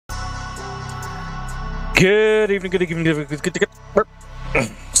Good evening, good evening, good.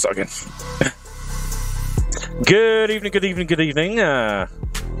 Start again. Good evening, good evening, good evening.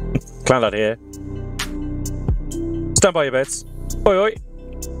 Clown Lad here. Stand by your beds. Oi, oi.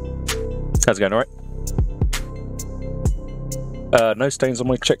 How's it going, alright? No stains on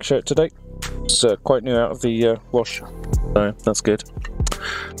my check shirt today. It's quite new out of the wash, so that's good.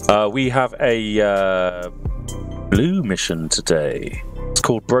 We have a blue mission today. It's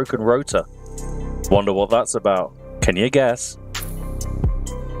called Broken Rotor. Wonder what that's about. Can you guess?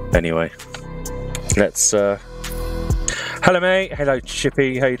 Anyway, let's. Hello, mate. Hello,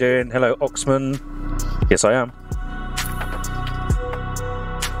 Chippy. How you doing? Hello, Oxman. Yes, I am.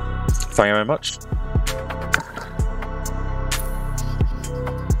 Thank you very much.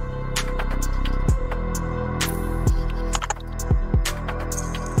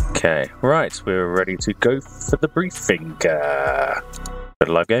 Okay, right. We're ready to go for the briefing. Got a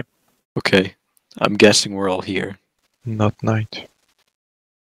live game. Okay, I'm guessing we're all here. Not night.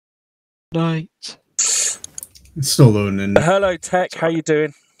 Night. It's still loading in. Hello, Tech. How you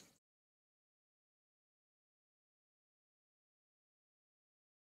doing?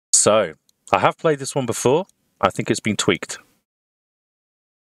 So, I have played this one before. I think it's been tweaked.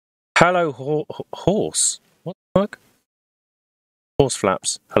 Hello, horse. What the fuck? Horse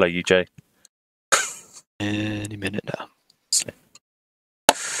flaps. Hello, UJ. Any minute now.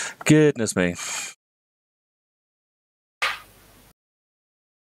 Goodness me.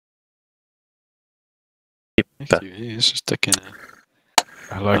 It's just sticking.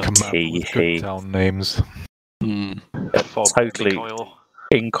 I like a map with good town names. Totally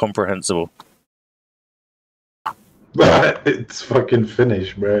incomprehensible. It's fucking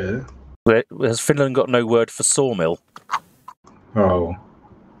Finnish, bro. Has Finland got no word for sawmill? Oh.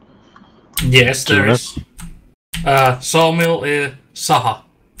 Yes, there is. Sawmill is saha.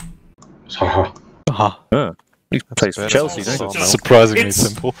 Saha. Uh-huh. He plays for Chelsea, also doesn't he? just- Surprisingly it's-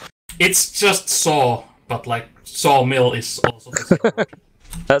 simple. It's just saw, but like sawmill is also the word.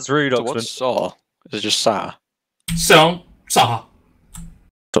 That's rude, So Oxman. what's saw? Is it just sa? So saha.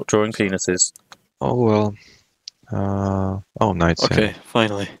 Stop drawing penises. Oh well. Oh, nights. Okay,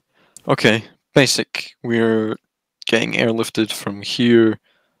 finally. Okay, basic. We're getting airlifted from here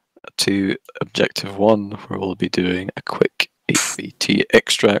to Objective 1, where we'll be doing a quick HVT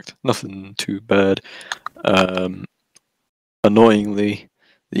extract. Nothing too bad. Annoyingly,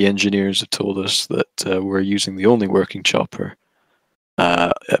 the engineers have told us that we're using the only working chopper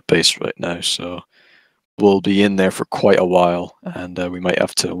at base right now, so we'll be in there for quite a while, and we might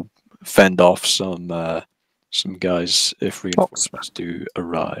have to fend off some guys if reinforcements do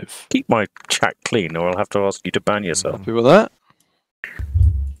arrive. Keep my chat clean, or I'll have to ask you to ban yourself. Happy with that?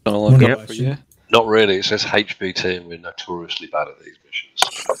 All I've got for you. Not really. It says HVT, and we're notoriously bad at these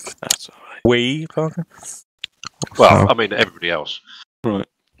missions. That's all right. We, Parker? Well, I mean, everybody else. Right.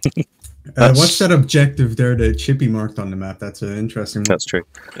 What's that objective there that Chippy marked on the map? That's an interesting one. That's true.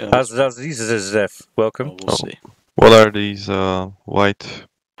 Yeah, How's Zef? Welcome. we'll see. What are these white?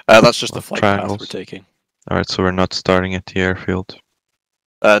 That's just the flight path triangles. we're taking. Alright, so we're not starting at the airfield.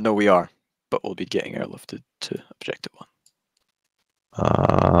 No, we are, but we'll be getting airlifted to Objective 1.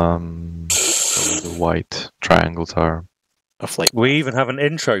 So the white triangles are A flight. We even have an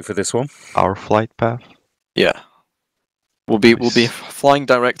intro for this one. our flight path. Yeah. We'll be Nice. flying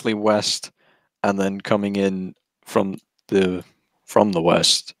directly west, and then coming in from the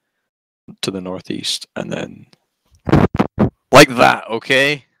west to the northeast, and then like that.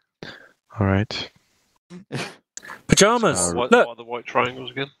 Okay. Alright. Pajamas! What Look, are the white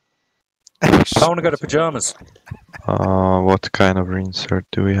triangles again? I want to go to pajamas. What kind of reinsert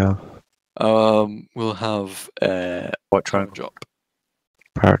do we have? We'll have White triangle. drop.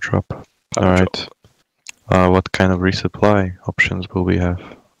 Paradrop. Alright. What kind of resupply options will we have?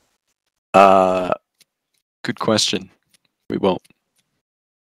 Good question. We won't.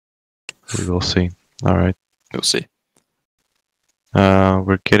 We will see. Alright. We'll see.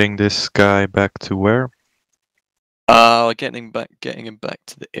 We're getting this guy back to where? Getting him back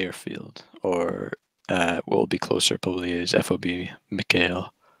to the airfield, or what will be closer probably is FOB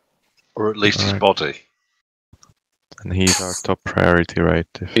Mikhail. Or at least his Alright. body. And he's our top priority, right?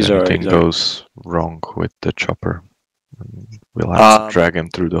 If He's our- anything he's our- goes wrong with the chopper, we'll have to drag him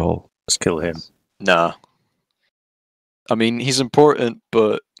through the hole. Let's kill him. Nah. I mean, he's important,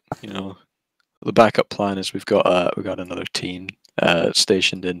 but you know, the backup plan is we've got another team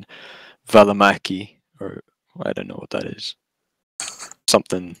stationed in Valimaki, or I don't know what that is.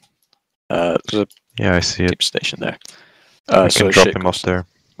 Something. There's a Yeah, I see it. team station there. We so can drop shit him off goes- there.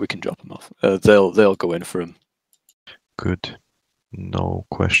 We can drop him off. They'll go in for him. Good. No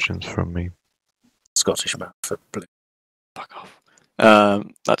questions from me. Scottish map for blue. Fuck off.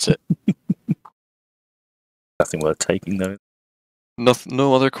 That's it. Nothing worth taking though.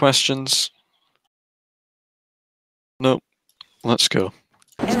 No other questions? Nope. Let's go.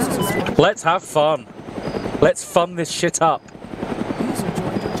 Let's have fun. Let's fun this shit up.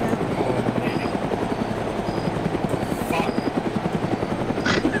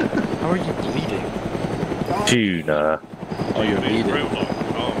 How are you bleeding? Juna. Oh, you're bleeding.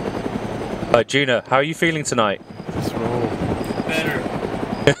 Juna, how are you feeling tonight? Better.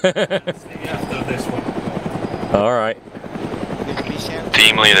 After this one. Alright.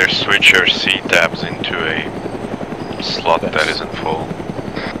 Team leader, switch your C-tabs into a slot that isn't full.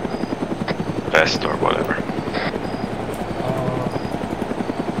 Vest or whatever.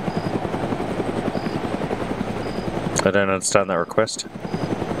 I don't understand that request.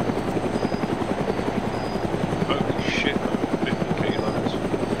 Holy shit, 50 kilos.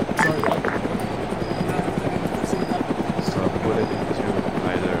 So put it into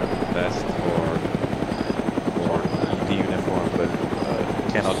either vest or ED uniform, but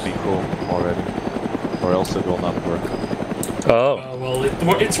it cannot be full already, or else it will not work. Oh. Well,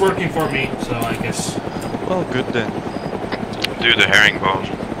 it's working for me, so I guess. Well, good then. Do the herringbone,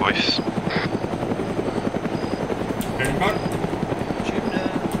 boys. Herringbone?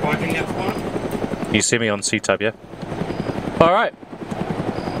 Pointing at one. You see me on C-tab, yeah? Alright.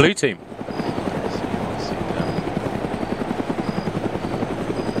 Blue team.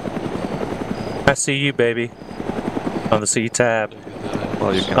 I see you, baby. On the C-tab.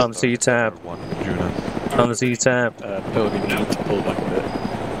 Well, you can On the C-tab. one, Juna. On the C-tab. Pilgrim, you need to pull back a bit.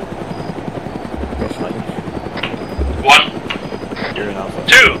 Go flank. 1, You're in alpha.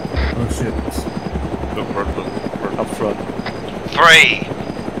 2, Oh shit. look purple. Up front. 3.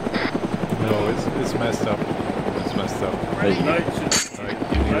 No, it's messed up. It's messed up. Hey, You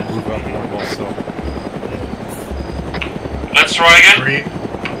need to move up one more so. Let's try again. 3.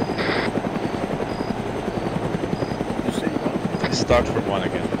 Start from one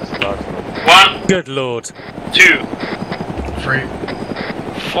again. Start from 1, Good lord. 2, 3.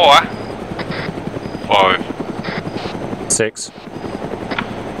 4, 5, 6.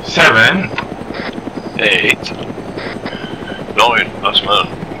 7, 8, 9. That's man.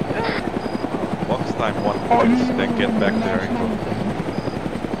 box time 1 point, then get back there and go.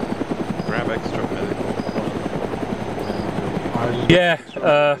 Grab extra medical. Yeah,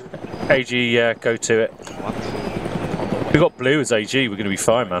 AG, yeah, go to it. What? We got blue as AG, we're going to be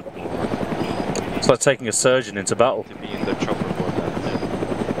fine, man. It's like taking a surgeon into battle. To be in the chopper for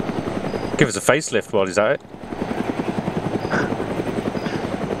that. Give us a facelift while he's at it.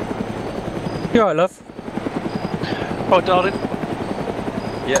 You alright, love? Oh, darling.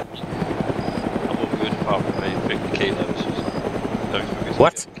 Yep. I'm all good apart from me 50 kilos. Don't forget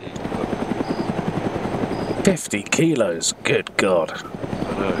What? to get 50 kilos, good god. I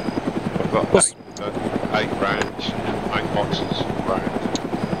know. I've got What's- 8 rounds, 8 boxes round.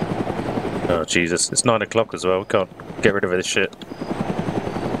 Oh Jesus, it's 9 o'clock as well, we can't get rid of this shit.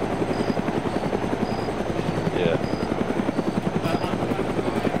 Yeah.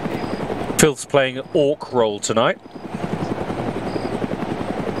 Phil's playing Orc role tonight.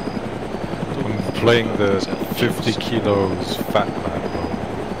 I'm playing the 50 kilos fat man role.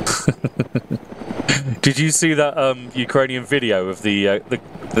 Did you see that Ukrainian video of the Yeah.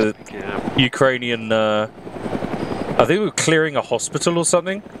 Ukrainian? I think they were clearing a hospital or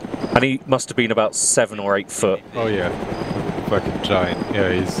something, and he must have been about 7 or 8 foot. Oh yeah, fucking giant.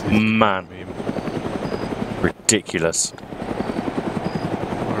 Yeah, he's Man, meme. ridiculous.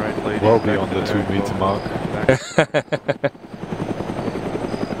 Alright, ladies. Well beyond the 2 meter mark.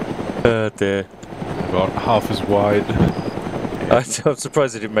 Oh dear. About half as wide. I'm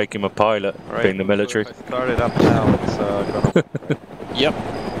surprised they didn't make him a pilot, Right, being the military. So if I start it up now, it's gonna... Yep.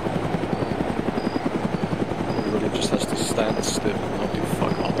 Everybody just has to stand still and not do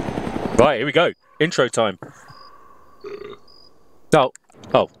fuck all. Right, here we go. Intro time.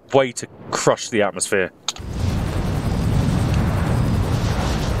 Oh, way to crush the atmosphere.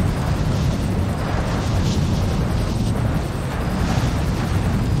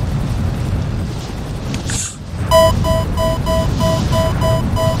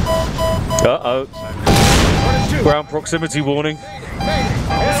 Uh-oh. Ground proximity warning.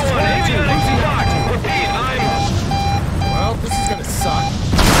 Well, this is gonna suck.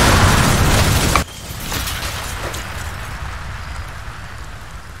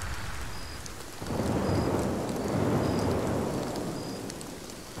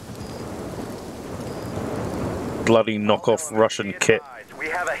 Bloody knockoff Russian kit. We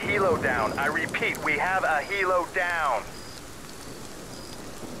have a helo down. I repeat, we have a helo down.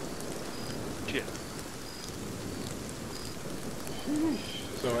 Shit.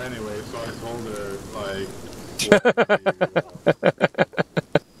 So anyway, so I told her, like...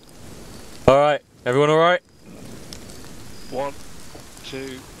 Alright, everyone alright? 1,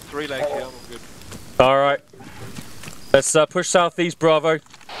 2, 3 legs, yeah, I'm good. Alright. Let's push southeast, Bravo.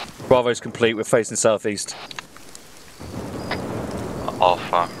 Bravo's complete, we're facing southeast.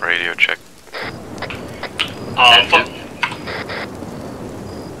 Alpha, radio check. Alpha.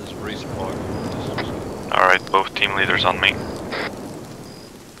 There's resupply. Alright, both team leaders on me.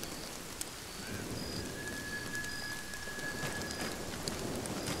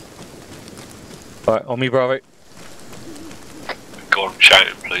 Alright, on me, Bravo. Go on, shout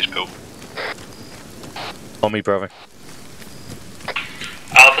it, please, Bill. On me, Bravo.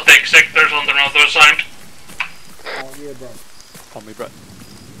 Alpha take sectors on the northern side. On me, Brett.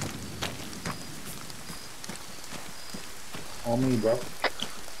 On me, bro.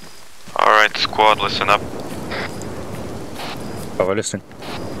 Alright, squad, listen up. Bravo, listen.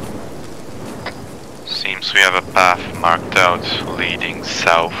 Seems we have a path marked out leading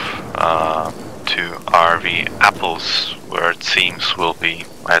south to RV Apples, where it seems we'll be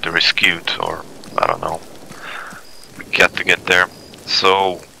either rescued or, I don't know, we got to get there.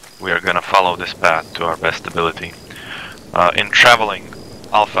 So we are gonna follow this path to our best ability. In traveling,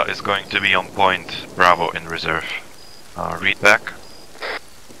 Alpha is going to be on point, Bravo in reserve. Read back.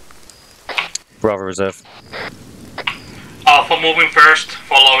 Bravo reserve. Alpha moving first,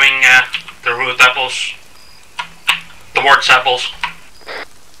 following the route apples. Towards apples.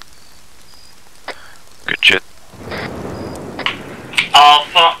 Good shit.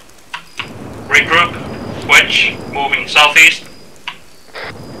 Alpha. Regroup. Switch. Moving southeast.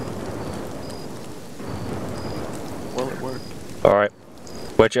 Well, it worked. Alright.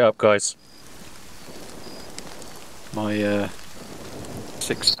 Wedge it up, guys. My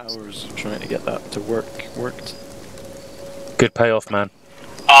 6 hours of trying to get that to work worked. Good payoff, man.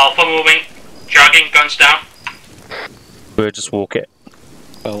 Alpha moving. Jogging, guns down. We'll just walk it.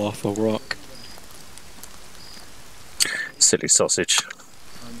 Fell off a rock. Silly sausage.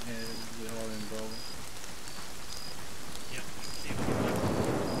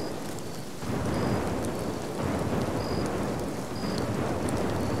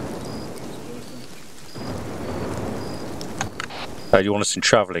 You want us in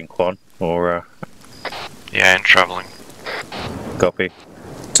travelling, Quan? Or, Yeah, in traveling. Copy.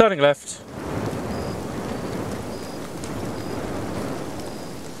 Turning left.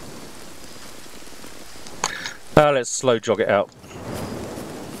 Let's slow jog it out.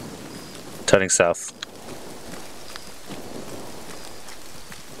 Turning south.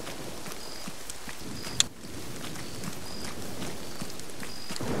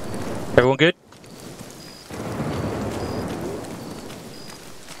 Everyone good?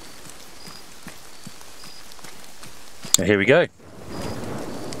 And here we go.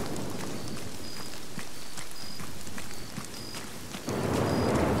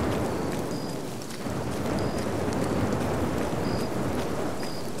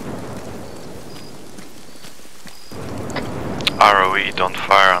 ROE, don't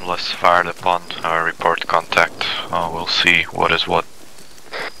fire unless fired upon. Report contact. We'll see what is what.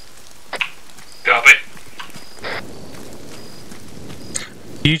 Copy.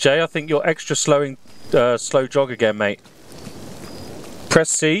 UJ, I think you're extra slow jog again, mate. Press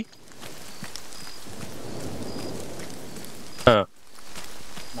C. Oh.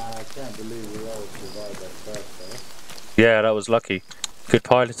 Man, I can't believe we all survived that crash, though. Yeah, that was lucky. Good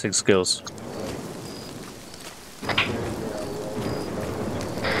piloting skills.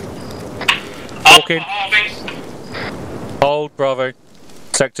 Walking. Hold, Bravo.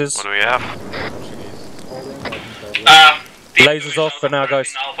 Sectors. What do we have? Lasers off for now,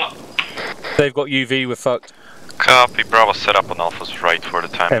 guys. They've got UV, we're fucked. Copy, Bravo set up on Alpha's right for the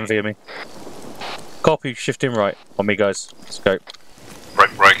time. Envy me. Copy, shifting right. On me, guys. Let's go.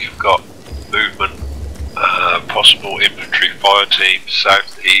 Break, you've got movement. Possible infantry fire team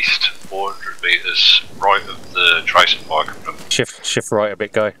southeast, 400 meters right of the tracer fire. Shift right a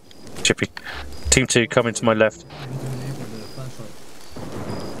bit, guy. Chippy. Team 2, coming to my left.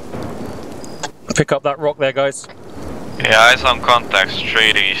 Pick up that rock there, guys. Yeah, eyes on contact,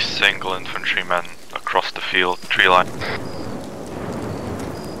 straight east, single infantryman across the field, tree line.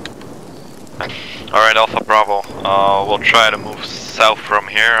 Alright, Alpha Bravo, we'll try to move south from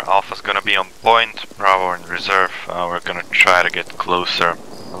here. Alpha's gonna be on point, Bravo in reserve. We're gonna try to get closer,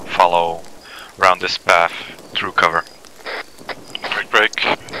 follow around this path through cover. Break.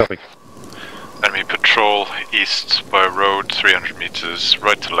 Copy. Enemy patrol east by road, 300 meters,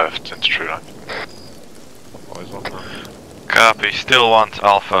 right to left into tree line. Copy, still want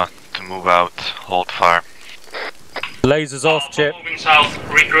Alpha to move out, hold fire. Lasers off, Chip. Moving south,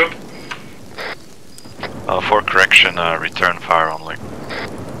 regroup. For correction, return fire only.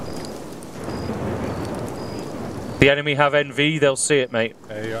 The enemy have NV, they'll see it, mate.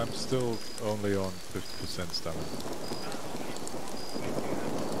 Hey, I'm still only on 50% stamina.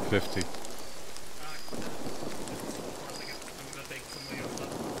 50.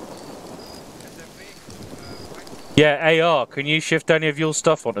 Yeah, AR, can you shift any of your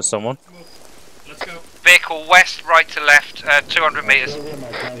stuff onto someone? Let's go. Vehicle west, right to left, 200 meters.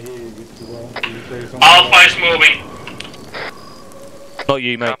 Alpha is moving. Not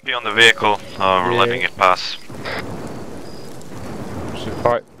you, mate. Copy on the vehicle. We're letting it pass.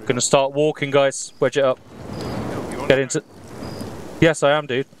 Alright, gonna start walking, guys. Wedge it up. Get into... Yes, I am,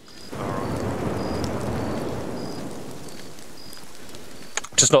 dude.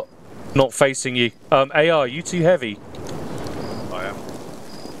 Just not facing you. AR, you too heavy? I am.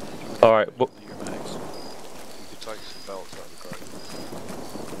 Alright,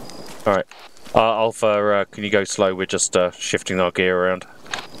 alright. Alpha, can you go slow? We're just shifting our gear around.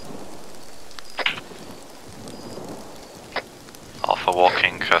 Alpha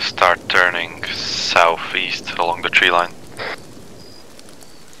walking, start turning southeast along the tree line.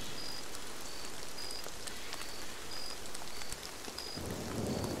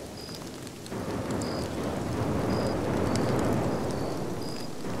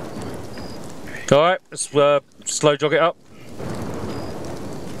 Alright, let's slow jog it up.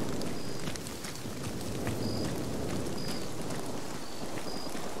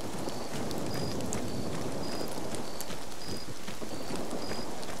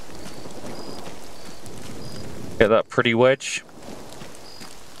 Get that pretty wedge.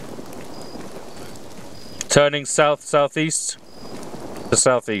 Turning south-southeast to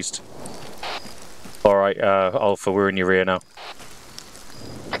southeast. Alright, Alpha, we're in your rear now.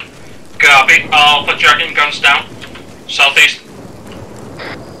 Copy. Alpha tracking guns down. Southeast.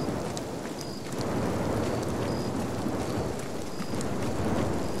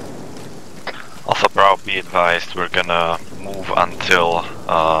 Alpha Bravo, be advised, we're gonna move until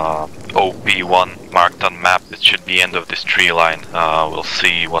OP1 marked on map. It should be end of this tree line. We'll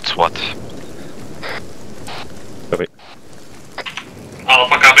see what's what. Copy.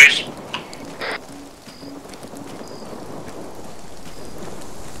 Alpha copies.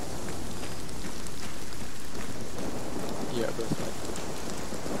 Yeah, perfect.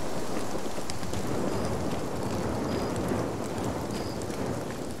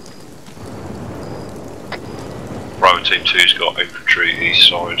 Bravo Team 2's got infantry east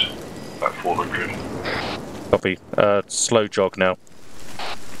side, about 400. Copy. Slow jog now.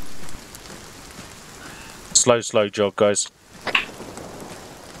 Slow jog, guys.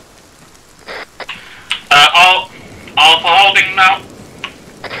 Alpha holding now.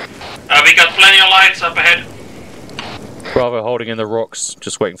 We got plenty of lights up ahead. Bravo holding in the rocks,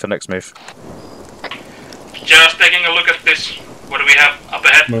 just waiting for next move. Just taking a look at this. What do we have up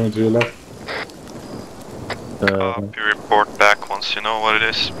ahead? Moving to your left. Copy, report back once you know what it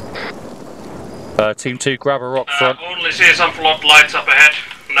is. Team 2, grab a rock front. Only see some flood lights up ahead.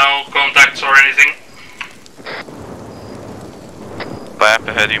 No contacts or anything. By up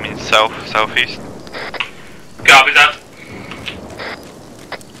ahead you mean southeast? Copy that.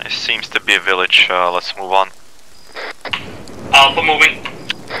 It seems to be a village, let's move on. Alpha moving.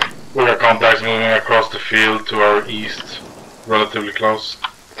 We got contacts moving across the field to our east, relatively close.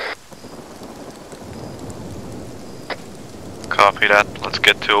 Copy that, let's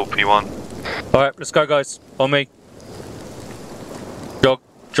get to OP1. Alright, let's go, guys. On me.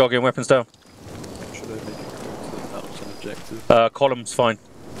 Jogging, weapons down. Should I make it that was an objective? Column's fine.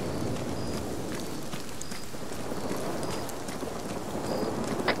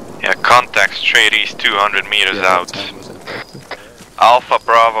 Yeah, contact straight east 200 meters Yeah, out. Alpha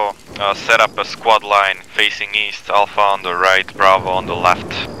Bravo, set up a squad line facing east. Alpha on the right, Bravo on the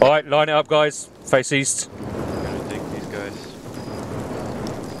left. Alright, line it up, guys. Face east. I'm gonna take these guys.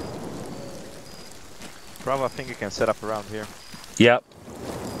 Bravo, I think you can set up around here. Yep.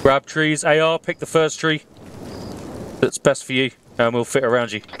 Grab trees. AR, pick the first tree that's best for you, and we'll fit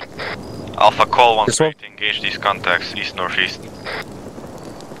around you. Alpha call once This one? ready to engage these contacts east-northeast.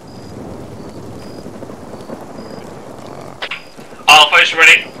 Alpha is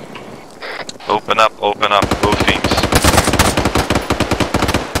ready. Open up, both teams.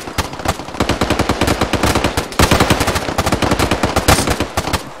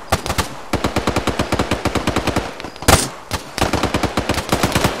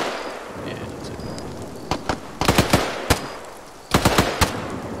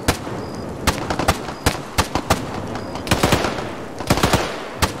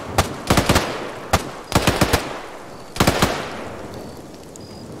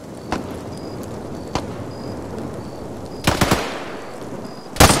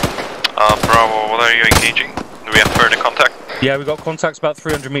 are you engaging? Do we have further contact? Yeah, we got contacts about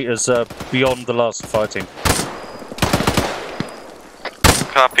 300 meters beyond the last fire team.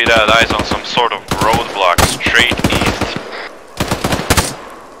 Copy that. Eyes on some sort of roadblock straight east.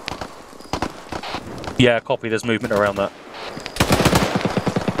 Yeah, copy. There's movement around that.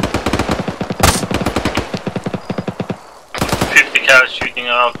 Shooting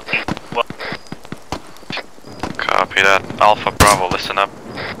out. Copy that. Alpha Bravo, listen up.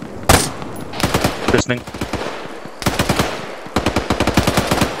 Listening.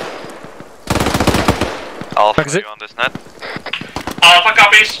 Alpha, are you on this net? Alpha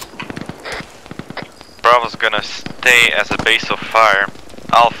copies. Bravo's gonna stay as a base of fire.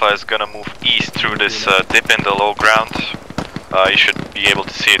 Alpha is gonna move east through this dip in the low ground. You should be able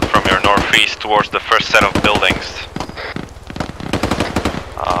to see it from your northeast towards the first set of buildings.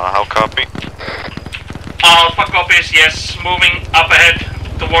 How copy? Alpha copies, yes. Moving up ahead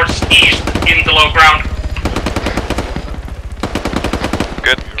towards east in the low ground.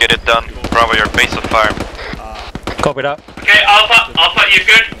 Good, get it done. Bravo, your base of fire. Copy that. Okay, Alpha, you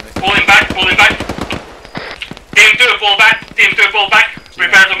good? Pulling back. Team 2, pull back. Team 2, pull back.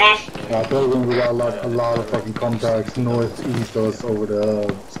 Prepare to move. Yeah, building, we got like a lot of fucking contacts northeast of us over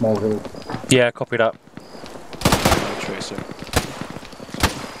the small hill. Yeah, copy that. Tracer.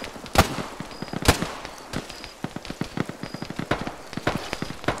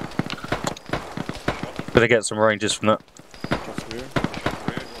 Gonna get some ranges from that.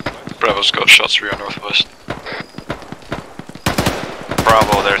 Bravo's got shots rear northwest.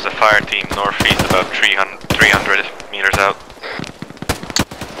 Bravo, there's a fire team northeast about 300 meters out.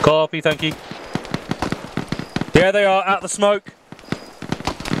 Copy, thank you. There they are, out the smoke.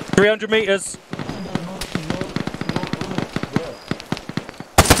 300 meters.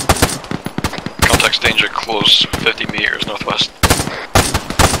 Contacts danger close 50 meters northwest.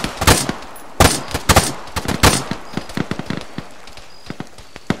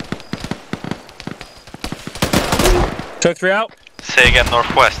 Tow 3 out. Say again,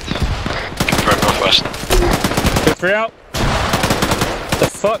 northwest. Confirm northwest. Tow 3 out. The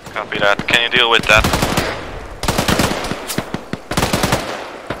fuck? Copy that. Can you deal with that?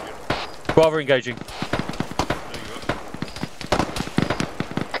 Bravo engaging.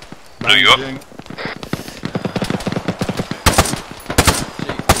 Blew you up.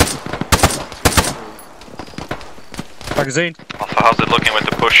 Magazine. Alpha, how's it looking with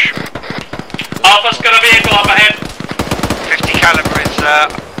the push? Alpha's got a vehicle up ahead. 50 caliber is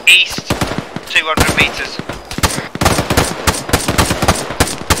east, 200 meters.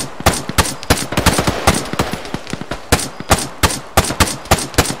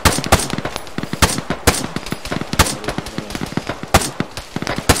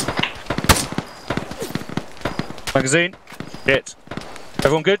 Magazine. Hit.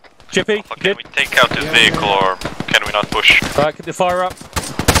 Everyone good? Chippy? Alpha, can we take out this vehicle or can we not push? Alright, get the fire up.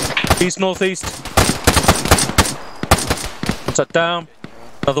 East, northeast. Contact down.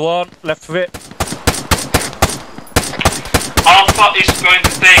 Another one, left of it. Alpha is going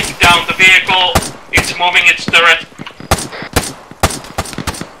to take down the vehicle. It's moving its turret.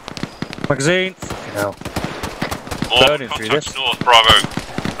 Magazine. Fucking hell. Burning through this. North, Bravo.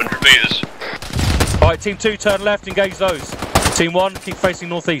 100 meters. Alright, team 2, turn left, engage those. Team 1, keep facing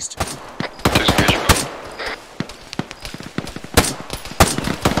northeast.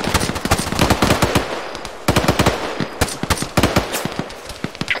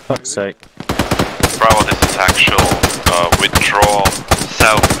 Fuck's sake. Bravo, this is actual. Withdraw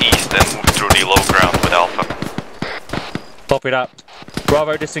southeast and move through the low ground with Alpha. Pop it up.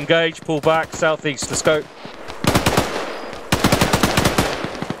 Bravo, disengage, pull back, southeast, let's go.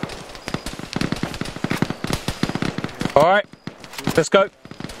 Alright, let's go.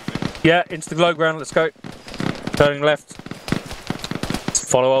 Yeah, into the low ground, let's go. Turning left. Let's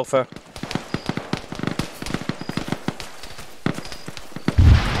follow Alpha.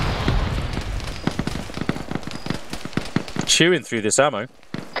 Chewing through this ammo.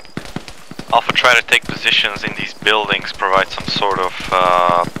 Alpha, try to take positions in these buildings, provide some sort of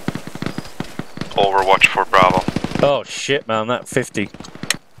overwatch for Bravo. Oh shit, man, that 50.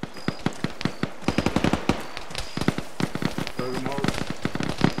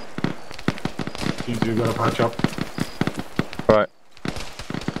 You gotta patch up. Right.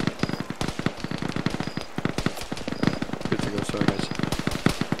 Good to go, sorry guys.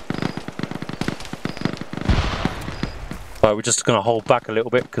 Right, we're just gonna hold back a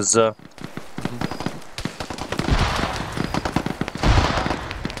little bit because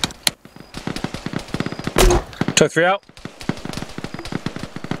Tow 3 out.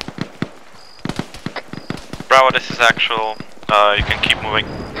 Bravo, this is actual. You can keep moving.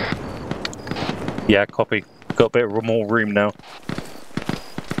 Yeah, copy. Got a bit more room now.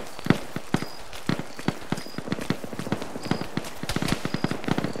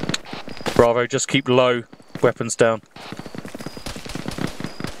 Bravo, just keep low. Weapons down.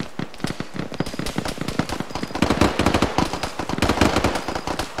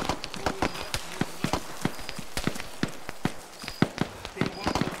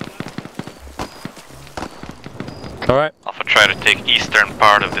 Alright. Alpha, try to take eastern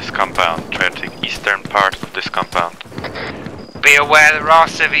part of this compound. Try to take eastern part of this compound. Be aware there are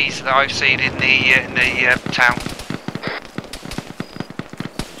civvies that I've seen in the town.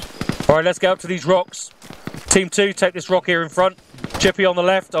 Alright, let's get up to these rocks. Team 2, take this rock here in front. Chippy on the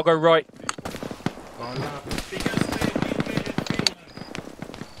left, I'll go right.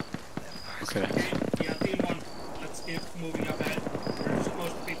 Okay. Yeah, team 1, let's keep moving up ahead. We're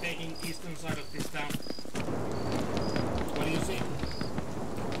supposed to be taking eastern side of this town. What do you see?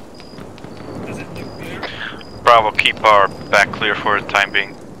 Does it look clear? Bravo, keep our back clear for the time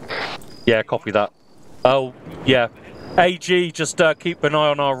being. Yeah, copy that. Oh, yeah. AG, just keep an eye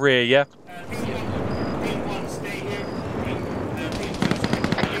on our rear, yeah? Team 1, stay here. Team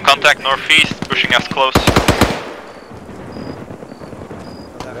 2, Contact northeast, pushing us close.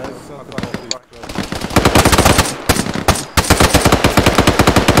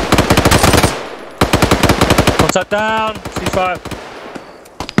 Contact down, ceasefire.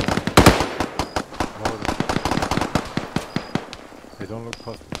 They don't look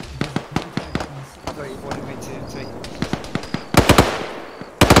hostile. I thought you wanted me to take.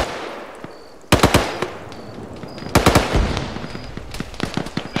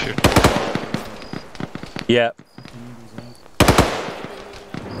 Yeah.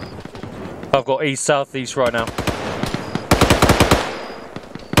 I've got east, south, east right now.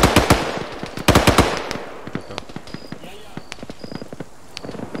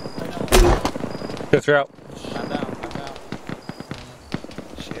 Go through out. I'm down.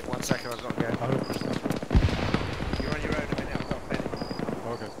 Shit, 1 second, I've got to go. 100%. You're on your own a minute, I've got a minute.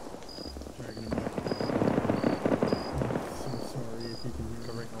 Okay. Dragging him back. So sorry if you can hear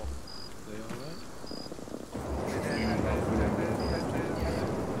Covering off. They alright?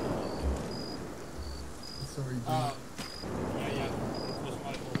 Sorry, Jim. yeah, it was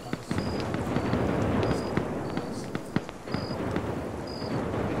my fault.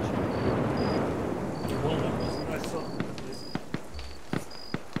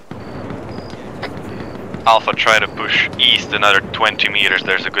 Alpha, try to push east another 20 meters.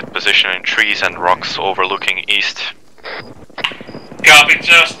 There's a good position in trees and rocks overlooking east. Copy,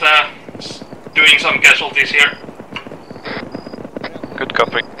 just doing some casualties here. Good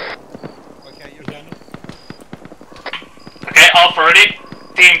copy. Okay, Alpha ready.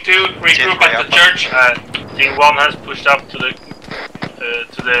 Team 2, regroup at the church. Team 1 has pushed up to the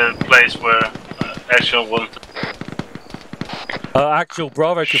place where Action will. Actual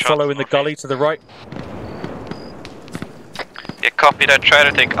Bravo can follow in the gully to the right. Yeah, copy that. Try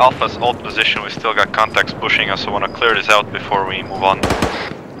to take Alpha's old position. We still got contacts pushing us, so I want to clear this out before we move on.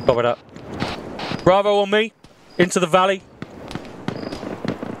 Copy that. Bravo on me. Into the valley.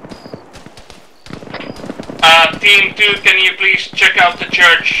 Team 2, can you please check out the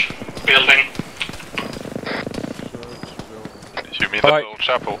church building? You mean the little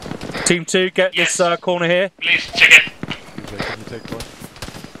chapel? Team 2, get this corner here. Please check it. Can you take one?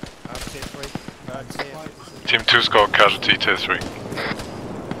 Team 2's got casualty tier 3.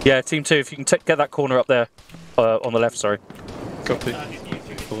 Yeah, Team 2, if you can get that corner up there. On the left, sorry. Copy.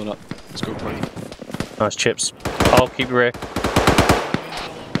 Pulling up. Let's go, party. Nice chips. I'll keep your rear.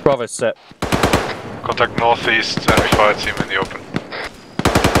 Bravo set. Contact northeast, enemy fire team in the open.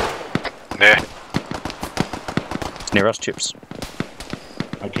 Near us, chips.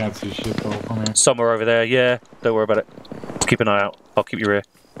 I can't see shit though from here. Somewhere over there, yeah. Don't worry about it. Just keep an eye out. I'll keep your rear.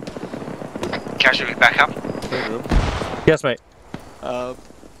 Casualty back up. Room. Yes, mate. Have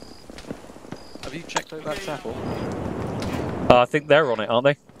you checked out that chapel? I think they're on it, aren't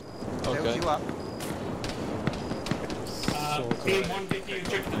they? Okay. You up. Team 1, did you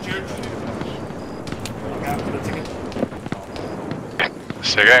check the church? Okay, after the ticket.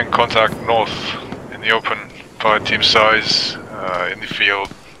 So again, contact north in the open, fire team size, in the field,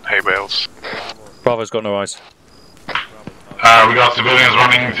 hay bales. Bravo's got no eyes. We got civilians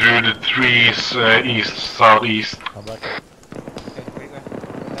running through the trees east, southeast. I'm back. Okay, wait.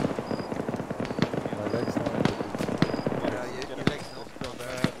 My legs now. Your legs not.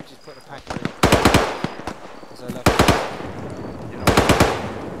 Just put a pack in. So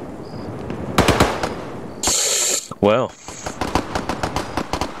Well.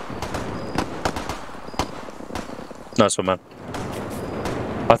 Nice one, man.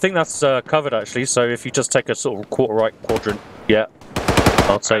 I think that's covered actually, so if you just take a sort of quarter right quadrant, yeah.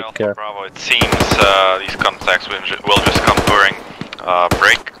 I'll take Alpha Bravo, it seems these contacts will just come during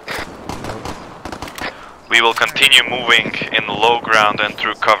break. We will continue moving in low ground and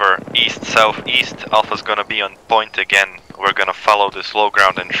through cover east-southeast. Alpha's gonna be on point again. We're gonna follow this low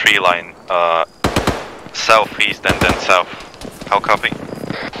ground and tree line southeast and then south. How copy?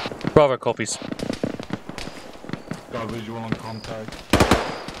 Bravo copies. Got visual on contact.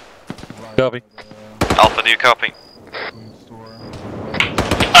 Copy. Alpha, do you copy?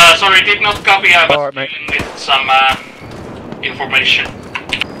 Sorry, did not copy. I was Alright, dealing with some information.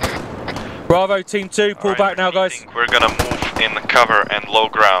 Bravo, team 2, pull back now, guys. We're gonna move in cover and low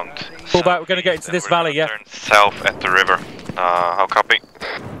ground. Pull back, we're gonna get into this valley, yeah? Turn south at the river. How copy?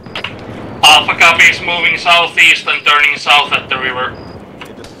 Alpha copy is moving southeast and turning south at the river.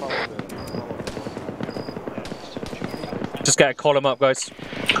 Just get a column up, guys.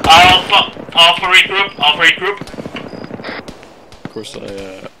 Alpha regroup. Of course,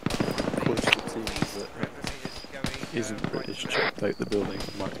 the team that isn't British checked out the building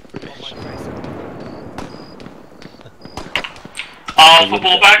marked British. Alpha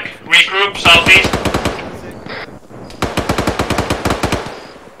pull back, regroup, southeast.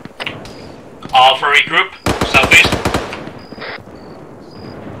 Alpha regroup, southeast.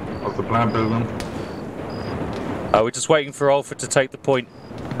 What's the plan, building? We're just waiting for Alpha to take the point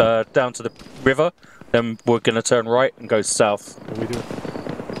down to the river. Then we're going to turn right and go south. What are we doing?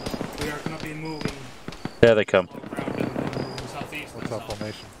 We are going to be moving. There they come. What's our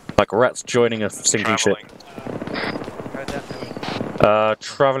formation? Like rats joining a sinking ship.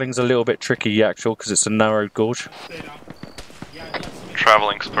 Traveling's a little bit tricky, actual, because it's a narrow gorge.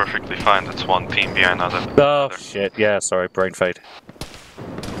 Traveling's perfectly fine. That's one team behind other. Oh shit! Yeah, sorry, brain fade.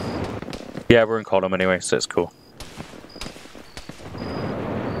 Yeah, we're in column anyway, so it's cool.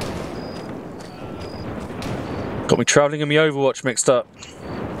 Got me travelling and my Overwatch mixed up.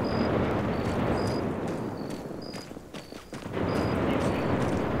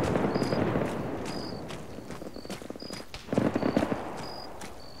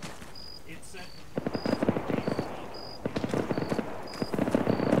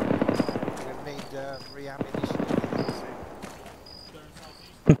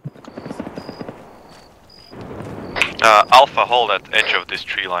 Alpha, hold at edge of this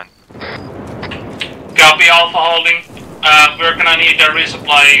tree line. Copy, Alpha holding. We're gonna need a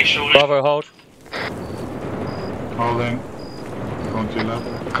resupply soon. Bravo, hold. Holding. Going to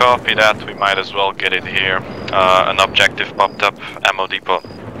left. Copy that, we might as well get it here. An objective popped up, ammo depot.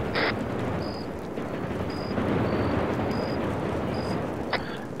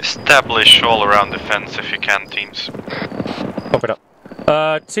 Establish all around the fence if you can, teams. Pop it up.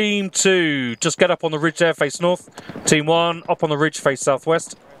 Team 2, just get up on the ridge there, face north. Team 1, up on the ridge, face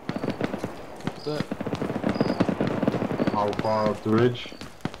southwest. How far up the ridge?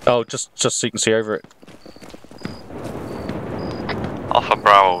 Oh, just so you can see over it. Alpha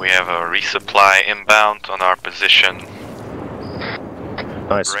Bravo, we have a resupply inbound on our position.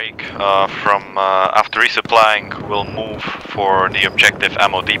 Nice. Break. After resupplying, we'll move for the objective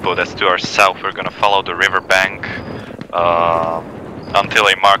ammo depot that's to our south. We're gonna follow the river bank until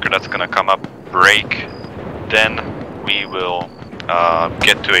a marker that's gonna come up. Break. Then we will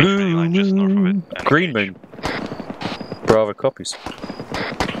get to a tree line just north of it. Green moon. Bravo copies.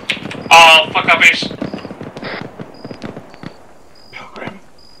 Alpha copies. Pilgrim.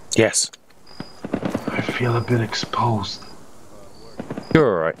 Yes. I feel a bit exposed. You're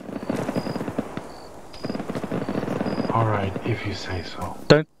alright. Alright, if you say so.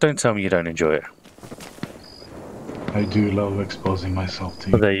 Don't tell me you don't enjoy it. I do love exposing myself to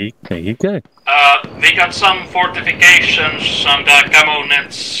you. Well, there you go. We got some fortifications and camo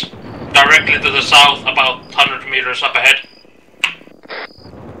nets directly to the south, about 100 meters up ahead.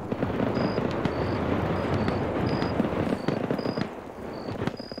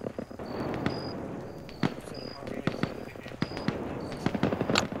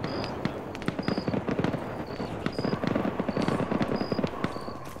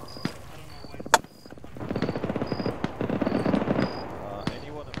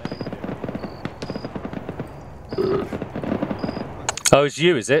 Oh, it's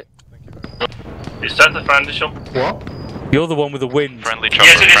you, is it? Is that the friendly shop? What? You're the one with the wind. Friendly chopper,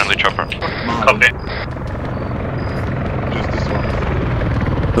 Yes, it is. friendly chopper. Copy. Just this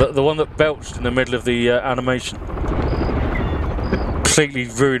one. The one that belched in the middle of the animation. Completely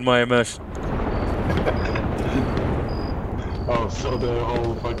ruined my immersion. Oh, so the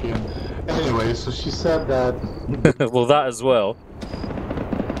whole fucking... Anyway, so she said that... Well, that as well.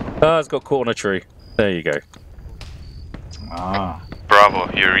 Ah, it's got caught on a tree. There you go. Ah.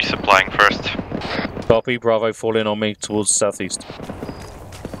 Bravo, you're resupplying first. Copy, Bravo, fall in on me towards southeast.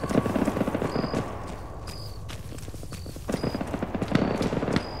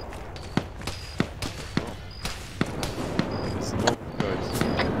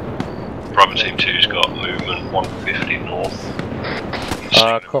 Bravo Team 2's got movement 150 north.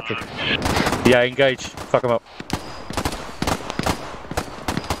 Copy. Yeah, engage. Fuck them up.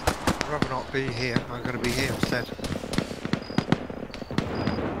 I'd rather not be here. I'm going to be here instead.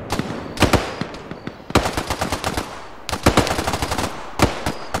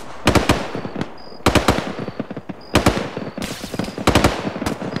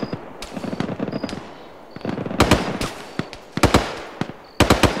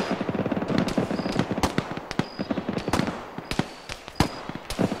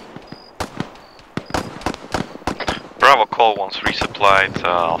 Bravo call once resupplied,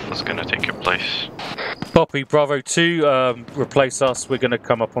 Alpha's gonna take your place. Copy, Bravo 2, replace us. We're going to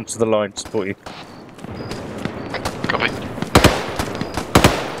come up onto the line to support you. Copy.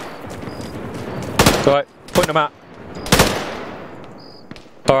 Alright, point them out.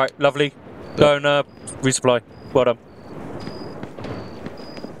 Alright, lovely. Go and resupply. Well done.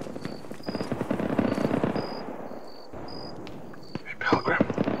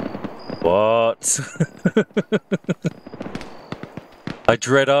 What? I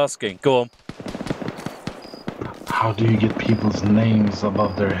dread asking. Go on. How do you get people's names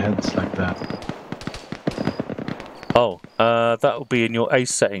above their heads like that? Oh, that will be in your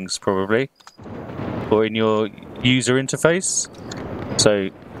ACE settings probably, or in your user interface. So,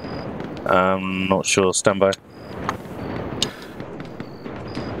 not sure. Stand by.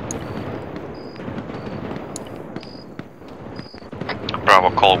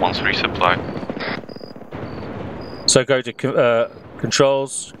 Bravo call once resupplied. So go to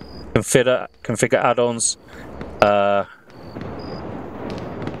controls, configure add-ons,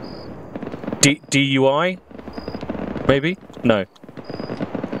 DUI, maybe? No.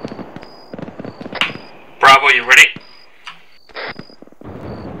 Bravo, you ready?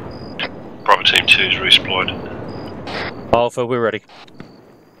 Bravo Team 2's resupplied. Alpha, we're ready.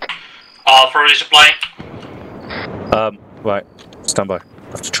 Alpha resupplying. Right, stand by.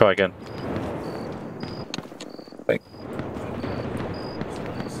 Have to try again. Wait.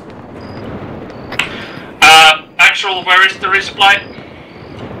 Actual, where is the resupply?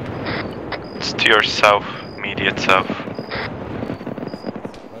 It's to your south, immediate south.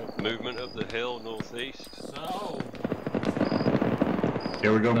 Movement up the hill northeast. So.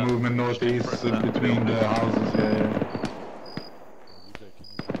 Here we go, movement northeast between the houses,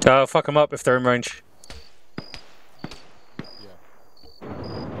 yeah. Fuck them up if they're in range.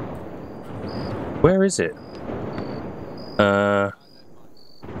 Where is it?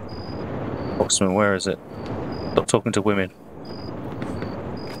 Oxman, where is it? Stop talking to women.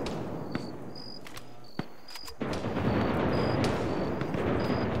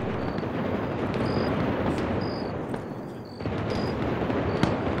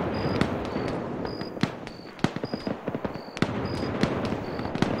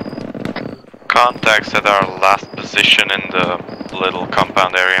 Contacts at our last position in the little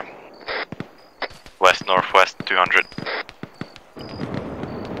compound area. West-northwest 200.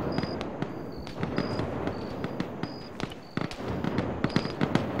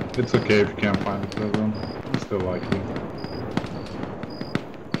 It's okay if you can't find it, everyone. I still like you.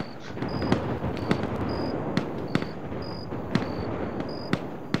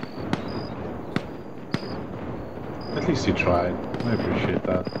 At least you tried. I appreciate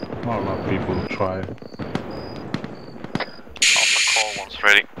that. Not a lot of people try. Alpha call once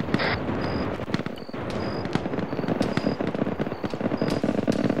ready.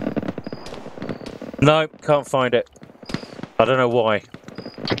 No, can't find it. I don't know why.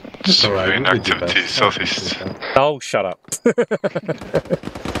 It's alright. Activity southeast. Oh, shut up.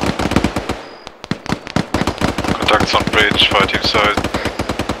 Contacts on bridge, fighting side.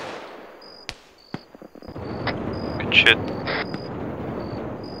 Good shit.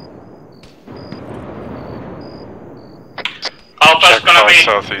 Alpha's gonna be.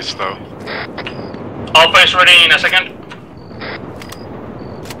 Southeast though. Alpha is ready in a second.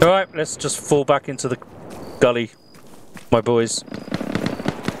 Alright, let's just fall back into the gully. My boys.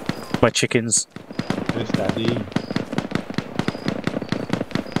 My chickens. Yes, Daddy.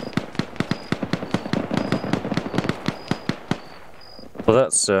 Well,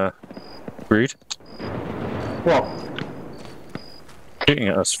 that's, rude. What? Shooting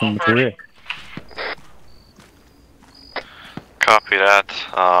at us from the rear. Copy that.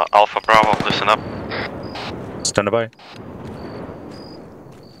 Alpha Bravo, listen up. Stand by.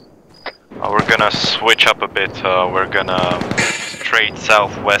 We're gonna switch up a bit. We're gonna straight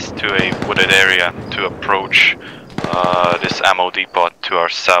southwest to a wooded area to approach this ammo depot to our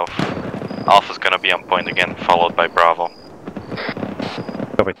south. Alpha's gonna be on point again, followed by Bravo.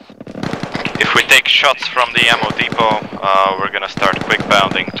 Copy. If we take shots from the ammo depot, we're gonna start quick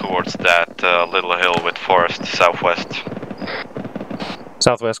bounding towards that little hill with forest southwest.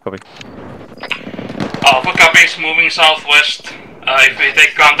 Southwest, copy. Alpha copies, moving southwest. If we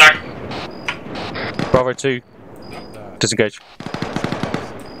take contact. Bravo 2. Disengage.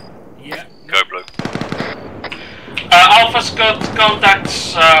 Yeah. Go blue. Alpha's got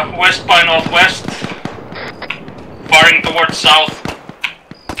contacts west by northwest. Firing towards south.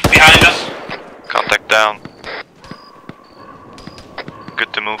 Behind us. Contact down.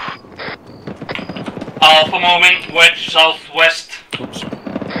 Good to move. Alpha moving, wedge southwest. Oops.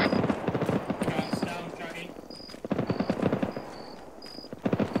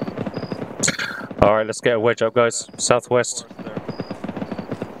 Alright, let's get a wedge up, guys. Southwest.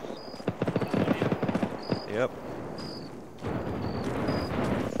 Yep.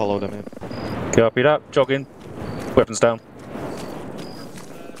 Follow them in. Copy that. Jogging. Weapons down.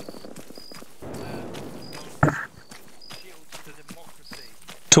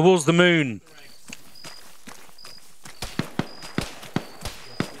 Towards the moon.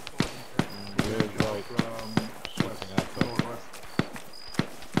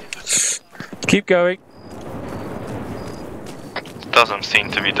 Keep going. Doesn't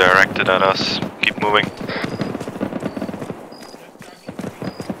seem to be directed at us. Keep moving.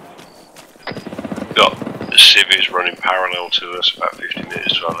 Got civvies running parallel to us, about 50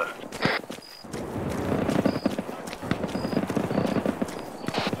 metres to our left.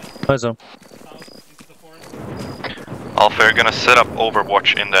 Eyes on. Alpha, you're gonna set up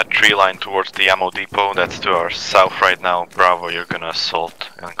overwatch in that tree line towards the ammo depot. That's to our south right now. Bravo, you're gonna assault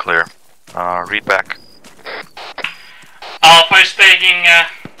and clear. Read back. Alpha is taking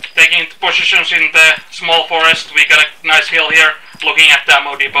positions in the small forest. We got a nice hill here, looking at the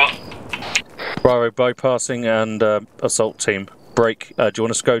ammo depot. Bravo bypassing and assault team. Break. Do you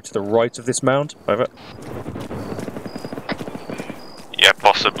want us to go to the right of this mound? Over. Yeah,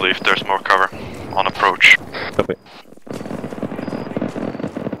 possibly if there's more cover on approach. Copy.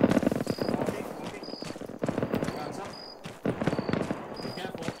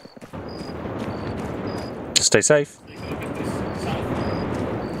 Stay safe.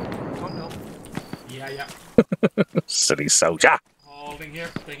 Yeah. Silly soldier. Holding here,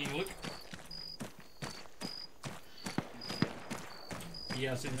 taking a look.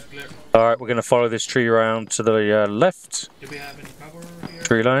 Yeah, seems clear. Alright, we're going to follow this tree around to the left. Do we have any cover here?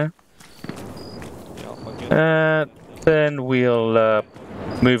 Tree line. Then we'll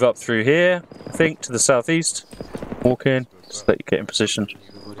move up through here, I think, to the southeast. Walk in, so that you get in position.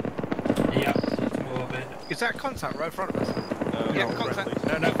 Yeah, let's move a bit. Is that contact right in front of us? Yeah, contact.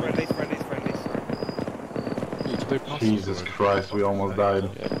 Friendlies. Jesus Christ, we almost died.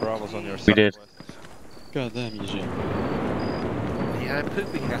 Yeah, Bravo's on your side. We did. God damn, EJ. Yeah,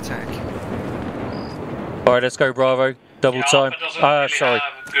 pooping attack. Alright, let's go, Bravo. Double Yeah, time. Alpha doesn't really Sorry.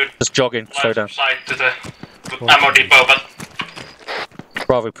 have good Just jogging. Slow line down. of sight to the ammo depot, but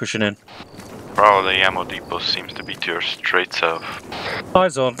Bravo pushing in. Bravo, the ammo depot seems to be to your straight south.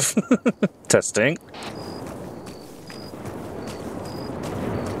 Eyes on. Testing.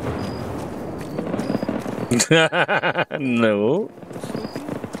 No.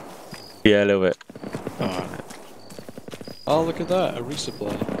 Yeah, a little bit. Alright. Oh, look at that, a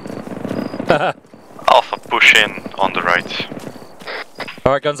resupply. Alpha, push in on the right.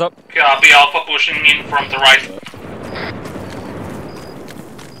 Alright, guns up. copy. Alpha pushing in from the right.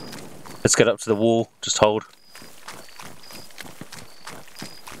 Let's get up to the wall. Just hold.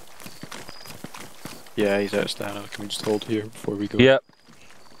 Yeah, he's outstanding. Can we just hold here before we go? Yep.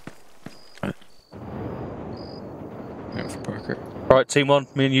 Right. Waiting for Parker. Alright, team one.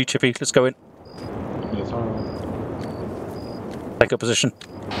 Me and you, Chippy. Let's go in. Yes, sir. Take up position.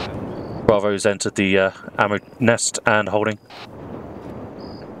 Bravo's entered the ammo nest and holding.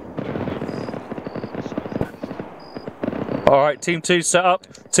 Alright, team two set up.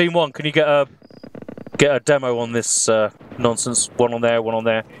 Team one, can you get a demo on this nonsense? One on there, one on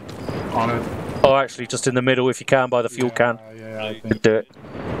there. On it. Oh, actually, just in the middle if you can by the fuel can. Yeah, I Could think do it.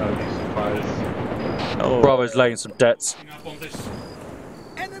 that'd be surprised. Oh. Bravo's laying some debts. Up on this.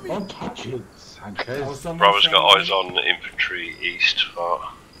 Don't touch it, Sanchez. Bravo's got eyes on infantry east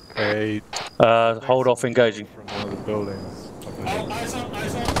far. Hey, Hold off engaging. from one of the buildings. Oh, eyes on.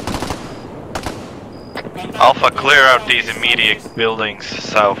 Contact. Alpha, clear out these immediate buildings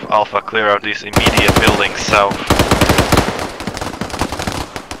south. Alpha, clear out these immediate buildings south.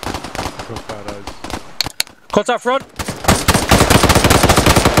 Go bad eyes. Contact front!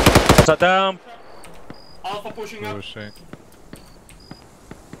 Contact down. Alpha pushing up. Pushing.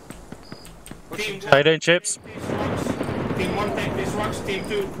 Team How you doing, Chips? Team 1 take these rocks, Team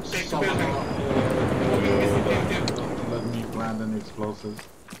 2 take the building. Let me plant any explosives.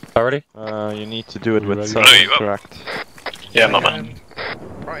 Already? You need to do it with No, you up. correct. Yeah, mama.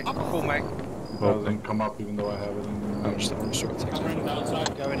 Right, cool, mate. It doesn't come up even though I have it in. I'm just sort of taking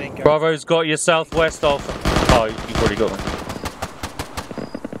outside. Going in, going Bravo's got your southwest Alpha. Oh, you've already got one.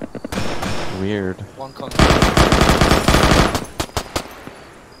 Weird. One contact.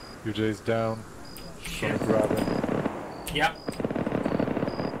 UJ's down. Gonna grab it. Yeah.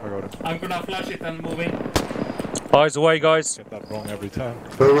 I got him. I'm gonna flash it and move in. Eyes away, guys. Get that wrong every time.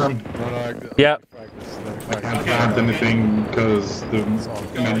 Boom. Yeah. I can't plant anything because the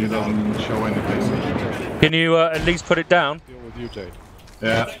menu doesn't show anything. Can you at least put it down? Deal with UJ.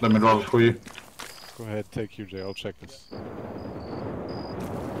 Yeah, let me drop it for you. Go ahead, take UJ. I'll check this.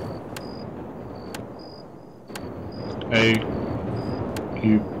 Hey,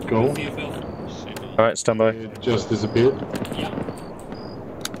 you go. Alright, stand by. It just disappeared. Yeah.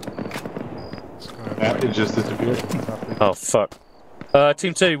 Yeah, it just disappeared. Oh, fuck.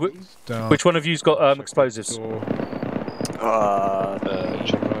 Team 2, which one of you's got explosives? Alright,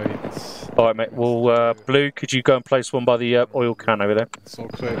 mate. Well, Blue, could you go and place one by the oil can over there? It's all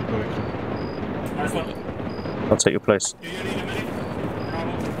clear. Nice one. I'll take your place. Do you need a minute?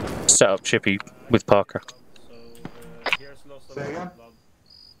 Bravo. Set up Chippy with Parker. Say again?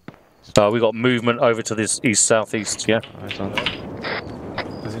 We got movement over to this east-southeast, yeah?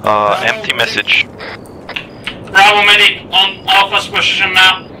 Empty message. Bravo medic on Alpha's position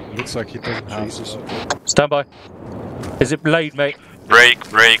now. Looks like he doesn't have this. Stand by. Is it Blade, mate?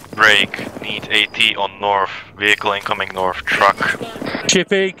 Break. Need AT on north. Vehicle incoming north. Truck.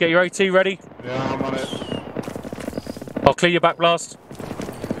 Chippy, get your AT ready. Yeah, I'm on it. I'll clear your back blast.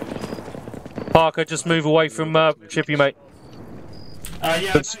 Parker, just move away from Chippy, mate.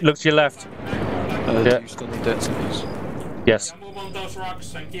 Yeah. Look to your left. Do you still need densities? Yes. Move on those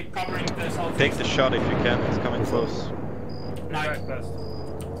rocks and keep covering the south. Take the shot if you can. It's coming close. Nice.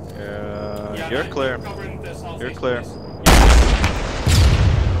 Yeah, you're clear. You're clear.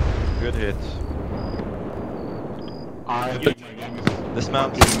 Good hit. I think my game is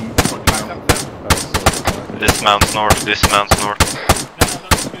Dismount. Dismounts north. Dismounts north.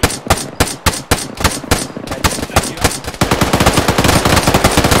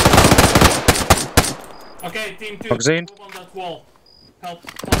 Okay, Team 2, Magazine. move on that wall. Help.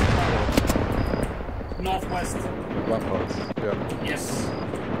 Northwest. Ramparts. Yeah. Yes.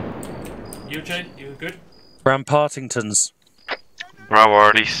 UJ, you good? Rampartingtons. Bravo,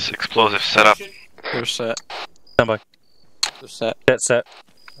 are these explosives set up? They're set. Stand by. They're set. Get set.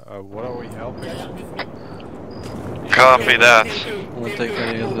 What are we helping? Copy that. Won't take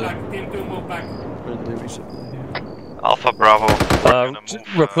any of the Team 2, move back. friendly resupply here. Alpha Bravo.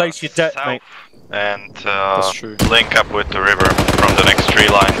 Replace your debt, south mate. And That's true. link up with the river from the next tree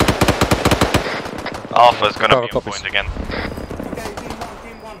line. Alpha is gonna be on copies. point again. Okay,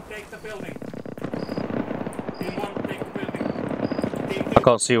 Team 1, take the building. Team 1, take the building. Team 2. I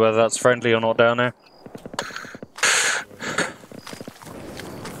can't see whether that's friendly or not down there.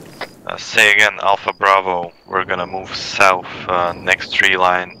 Say again, Alpha Bravo. We're gonna move south next tree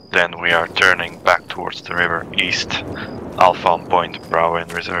line. Then we are turning back towards the river east. Alpha on point. Bravo in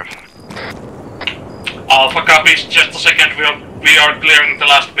reserve. Alpha copies, just a second, we are clearing the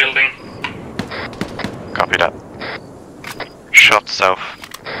last building. Copy that. Shot south.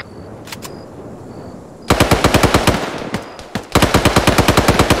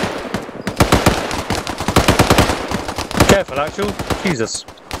 Careful, Actual. Jesus.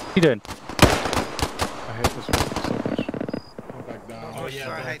 What are you doing? I hate this one so much. Go back down. Oh yeah,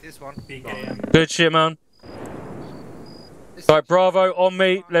 I hate this one. BKM. Good shit, man. Right, Bravo, on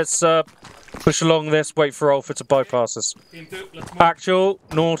me. Let's push along this, wait for Alpha to bypass us. Team 2, let's move. Actual,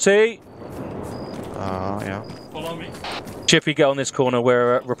 Naughty. Yeah. Follow me. Chippy, get on this corner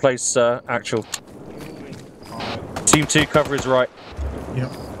where replace Actual. Team 2, cover is right.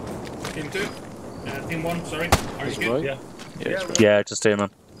 Yep. Team 2. Team 1, sorry. Are you Is good? right? Yeah. Yeah, it's right. Yeah, just here, man.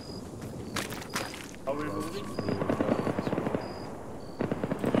 Are we moving?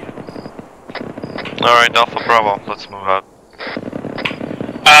 Alright, Alpha Bravo. Let's move out.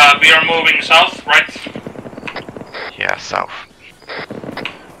 We are moving south, right? Yeah, south.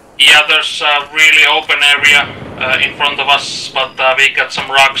 Yeah, there's a really open area in front of us, but we got some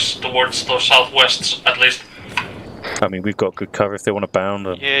rocks towards the southwest, at least. I mean, we've got good cover if they want to bound.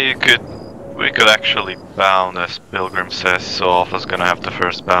 Yeah, you could. We could actually bound, as Pilgrim says, so Alpha's gonna have the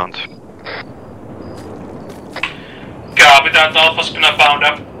first bound. Copy that, Alpha's gonna bound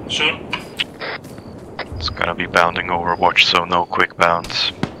up. Soon. It's gonna be bounding Overwatch, so no quick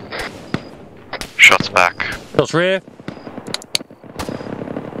bounds. Shots back. Shots rear.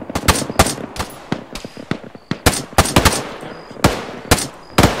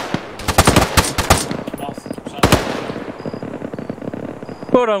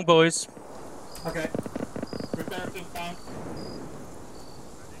 Well done, boys. Okay. Prepare to pound.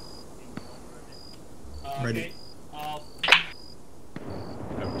 Ready. Okay.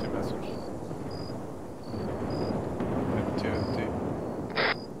 Empty message. Empty.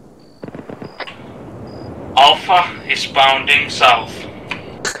 Alpha is bounding south.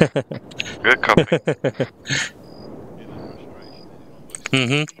 Good copy.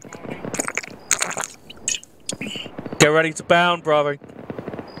 Get ready to bound, Bravo.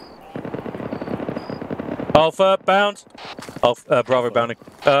 Alpha, bound. Alpha, Bravo bounding.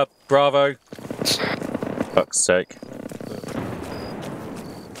 Bravo. Fuck's sake.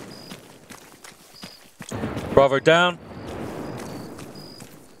 Bravo down.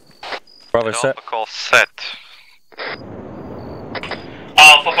 Bravo set. Alpha call set.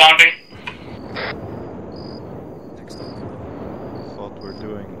 Alpha bounding. Thought we're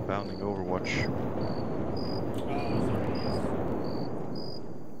doing bounding Overwatch.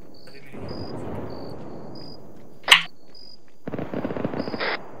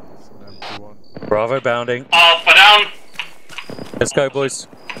 Bravo bounding. Alpha down. Let's go, boys.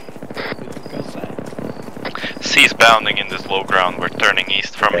 C's bounding in this low ground. We're turning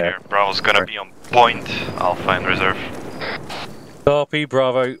east from here. Bravo's gonna be on point. Alpha in reserve. Copy,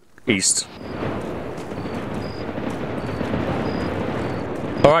 Bravo, east.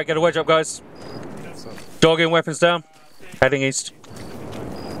 Alright, get a wedge up, guys. Dogging, weapons down. Heading east.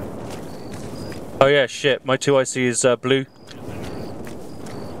 Oh yeah, shit. My 2IC is blue.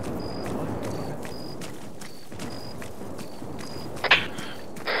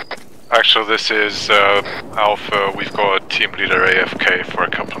 Actually, this is Alpha. We've got team leader AFK for a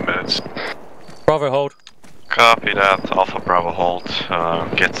couple of minutes. Bravo hold. Copy that. Alpha Bravo hold.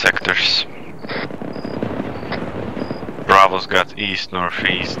 Get sectors. Bravo's got east,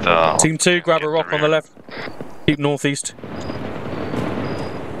 northeast. Team 2, grab a rock on the left. Keep northeast.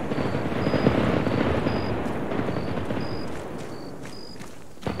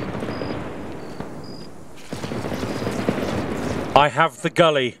 I have the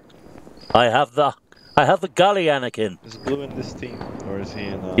gully. I have the gully, Anakin. Is Blue in this team, or is he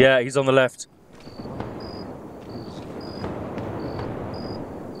in? Yeah, he's on the left.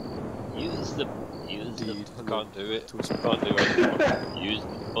 Use the can't do it. Can't do it. Use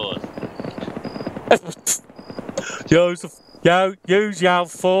the force. Use your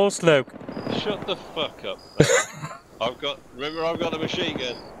force, Luke. Shut the fuck up. Remember I've got a machine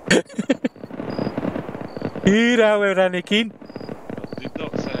gun. You know it, Anakin. Did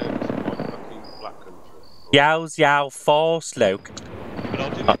not sound like fucking Black Country. Use your force, Luke. But I'll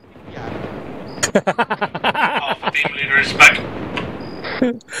do it. Alpha team leader is back.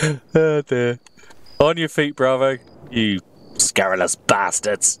 Oh dear. On your feet, Bravo. You scurrilous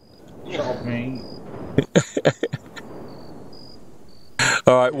bastards. Help me.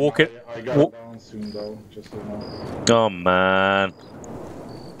 Alright, walk it. I got down soon though, just so you know. Oh man.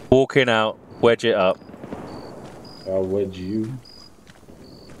 Walking out, wedge it up. I'll wedge you.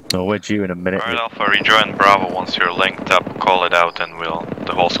 I'll wedge you in a minute. Alright, Alpha, rejoin Bravo once you're linked up. Call it out, and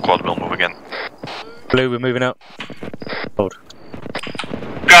the whole squad will move again. Blue, we're moving out. Hold.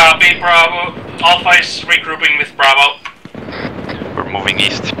 Copy, Bravo. Alpha is regrouping with Bravo. We're moving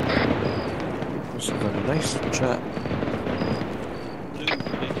east. This is very nice chat.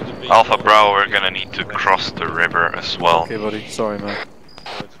 Alpha Bravo, we're gonna need to cross the river as well. Okay, buddy. Sorry, man.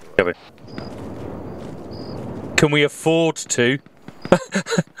 Can we afford to?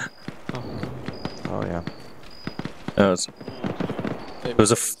 Oh yeah. It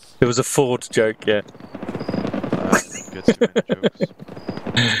was a Ford joke, yeah. Gets too many jokes.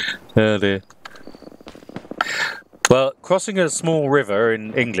 Oh dear. Well, crossing a small river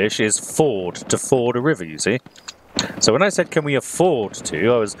in English is ford, to ford a river, you see. So when I said can we afford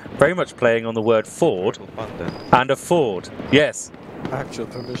to, I was very much playing on the word ford and afford. Yes. Actual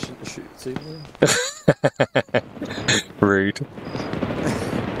permission to shoot team. Rude.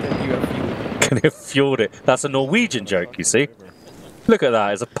 Can you afford it? That's a Norwegian joke, you see. Look at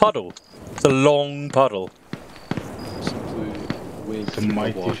that, it's a puddle. It's a long puddle. The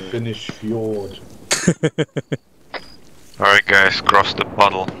mighty Finnish fjord. Alright guys, cross the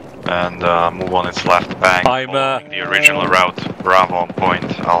puddle and move on its left bank. Following the original route. Bravo on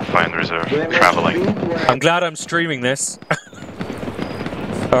point, Alpha in reserve, traveling. I'm glad I'm streaming this.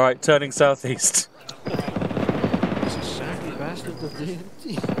 Alright, turning southeast. Sassy bastard of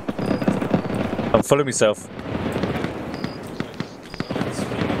DMT. I'm full of myself.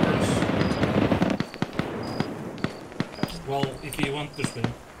 Well, if you want to swim.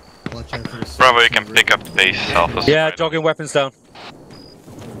 Watch out for the Bravo, you can pick up base Alpha. Yeah, jogging weapons down.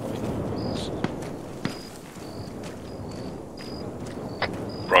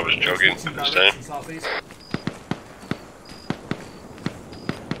 Bravo's jogging, weapons down. Southeast.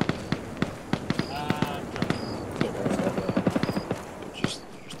 Just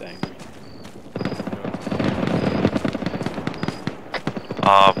angry.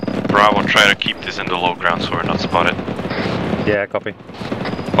 Bravo, try to keep this in the low ground so we're not spotted. Yeah, copy.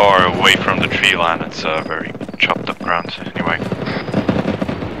 Or away from the tree line, it's very chopped up ground anyway.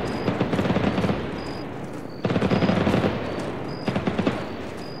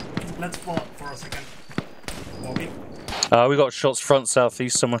 Let's plot for a second. Bobby. We got shots front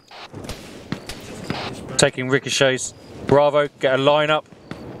southeast somewhere. Taking ricochets. Bravo, get a line up.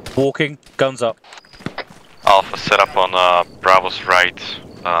 Walking, guns up. Alpha set up on Bravo's right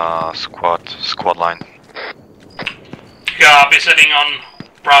squad line. Yeah, I'll be sitting on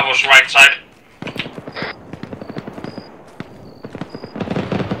Bravo's right side.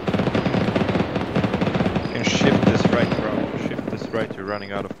 You can shift this right, Bravo. Shift this right, you're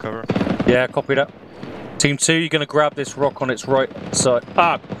running out of cover. Yeah, copy that. Team 2, you're going to grab this rock on its right side.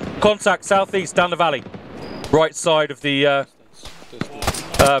 Contact southeast down the valley. Right side of the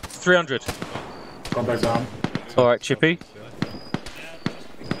 300. Contact down. Alright, Chippy.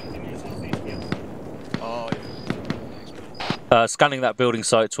 Scanning that building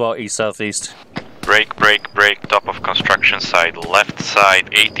site to our east-southeast. Break, top of construction site, left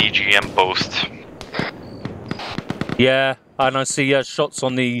side, ATGM post. Yeah, and I see shots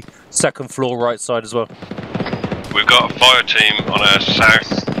on the second floor right side as well. We've got a fire team on our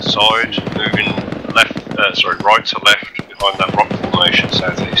south side, moving right to left behind that rock formation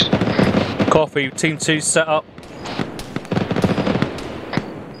southeast. Copy, Team 2 set up.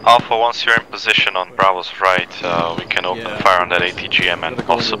 Alpha, once you're in position on Bravo's right, we can open fire on that ATGM and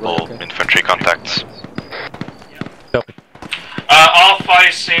possible infantry contacts. Copy. Alpha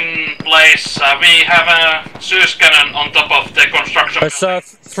is in place. We have a Zeus cannon on top of the construction building.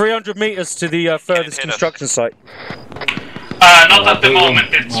 300 meters to the furthest construction site. Not at the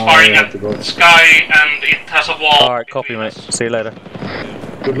moment, it's firing at the sky and it has a wall. Alright, copy mate. See you later.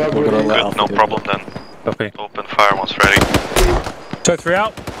 Good luck with Good, no problem then. Copy. Open fire once ready. 2-3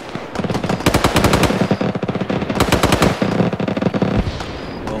 out.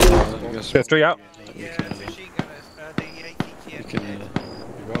 Well, 2-3 out.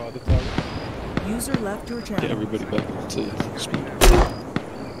 User left your channel. Get everybody back to speed.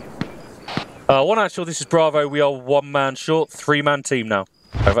 One actual, this is Bravo. We are 1-man short, 3-man team now.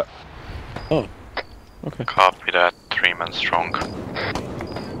 Over. Oh, okay. Copy that, 3-man strong.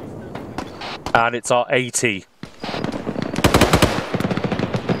 And it's our AT. Copy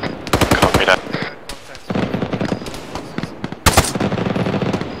that.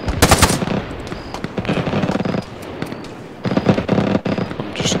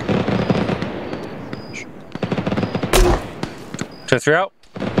 I'm just 2-3 out.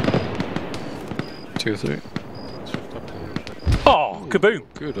 2-3. Oh, kaboom!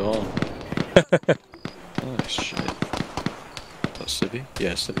 Good on. Nice shit. That's Civvy?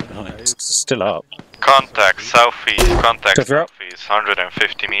 Yeah, Civvy behind. It's still up. Contact southeast,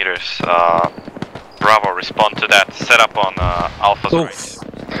 150 meters. Bravo, respond to that. Set up on Alpha's right.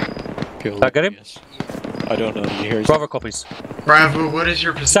 Kill. I get him? Yes. I don't know. You hear? Bravo copies. Bravo, what is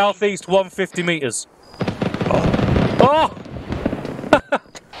your position? Southeast, 150 meters. Oh!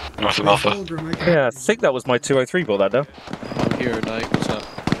 North of Alpha. Yeah, I think that was my 203 ball that down. I'm here, Knight. What's up?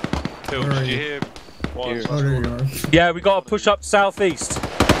 Phil, did you hear? Here. Oh, there you are. Yeah, we got to push up southeast.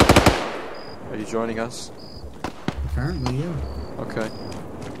 Are you joining us? Apparently, yeah. Okay.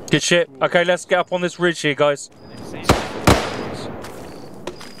 Good shit. Okay, let's get up on this ridge here, guys.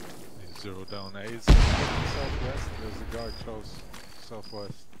 0 down A is southwest, there's a guard close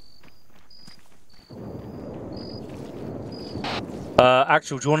southwest.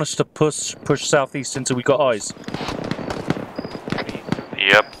 Actual, do you want us to push southeast until we got eyes?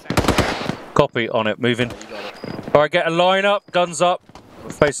 Yep. Copy on it, moving. Alright, get a line up, guns up,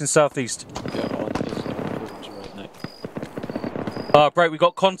 facing southeast. Break, we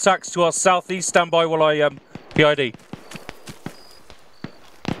got contacts to our southeast, stand by while I PID.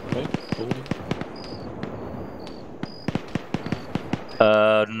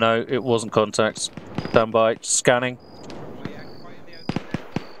 No, it wasn't contacts. Stand by, scanning.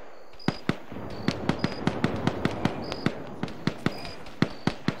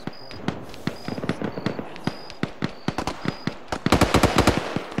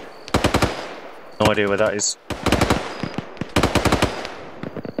 No idea where that is.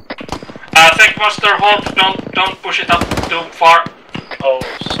 Think Master, hold. Don't push it up too far. Oh,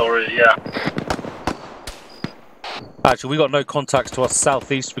 sorry. Yeah. Actually, we got no contacts to our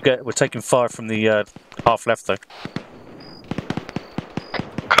southeast. We're taking fire from the half left though.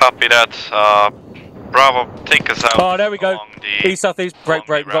 Copy that. Bravo, take us out. Oh, there we go. East southeast. Break.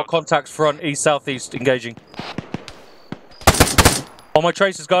 We've got contacts front. East southeast. Engaging. On my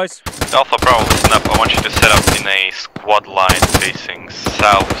traces, guys. Alpha Bravo, listen up. I want you to set up in a squad line facing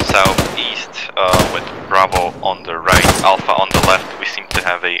south-southeast with Bravo on the right, Alpha on the left. We seem to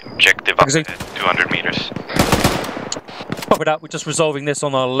have a objective up at 200 meters. Copy that. We're just resolving this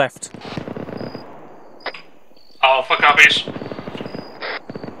on our left. Alpha copies.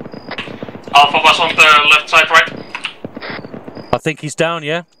 Alpha was on the left side, right? I think he's down,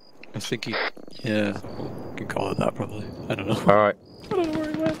 yeah? I think he... yeah, we can call it that probably. I don't know. Alright. I don't know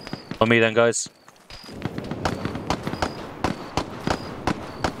where he went. On me then, guys.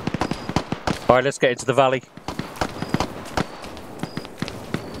 Alright, let's get into the valley.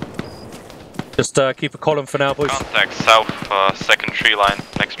 Just keep a column for now, boys. Contact south, second tree line,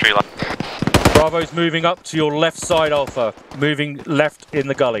 next tree line. Bravo's moving up to your left side, Alpha. Moving left in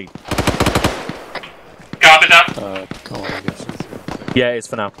the gully. Copy that. Come on, I guess. Yeah, it is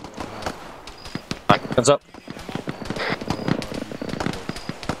for now. Hands up.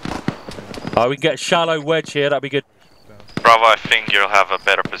 We can get a shallow wedge here, that'd be good. Bravo, I think you'll have a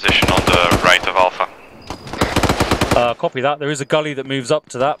better position on the right of Alpha. Copy that. There is a gully that moves up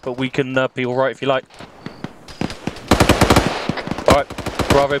to that, but we can peel right if you like. Alright,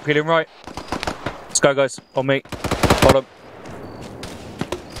 Bravo peeling right. Let's go, guys. On me. Bottom.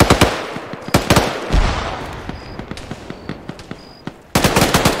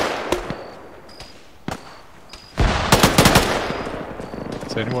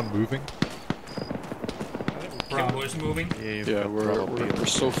 Is anyone moving? Bravo is moving. Yeah, we're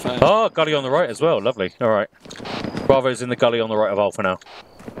so fast. Oh, gully on the right as well. Lovely. Alright. Bravo's in the gully on the right of Alpha now.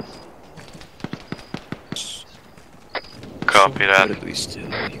 Copy that.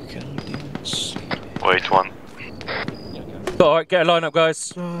 Wait one. Alright, get a line up,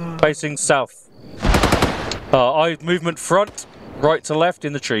 guys. Facing south. Eye movement front, right to left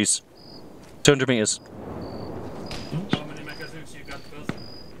in the trees. 200 meters. How many magazines you got, Bill?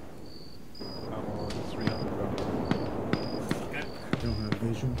 I'm on 300 rounds. Okay. Don't have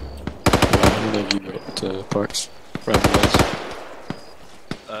vision. How many of you got parts? Round the west?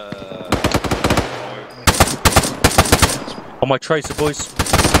 On my tracer, boys.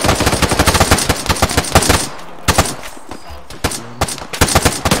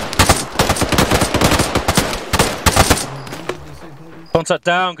 Contact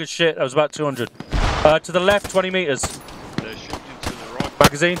down, good shit. That was about 200. To the left, 20 meters. They're shifting to the right.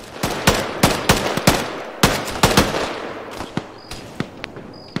 Magazine.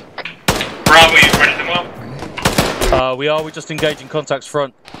 Bravo, you ready to move? We're just engaging contacts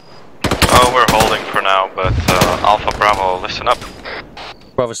front. Oh, we're holding for now, but Alpha Bravo, listen up.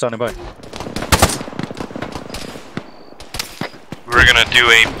 Bravo standing by. We're gonna do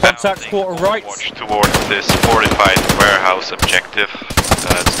a Contact quarter right. watch towards this fortified warehouse objective.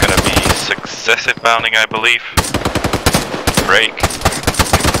 It's gonna be successive bounding, I believe. Break.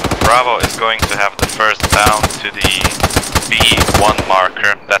 Bravo is going to have the first bound to the B1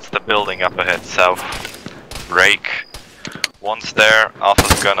 marker. That's the building up ahead south. Break. Once there,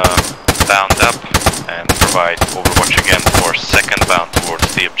 Alpha's gonna bound up and provide overwatch again for second bound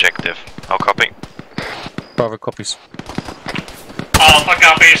towards the objective. I'll copy. Bravo copies. Alpha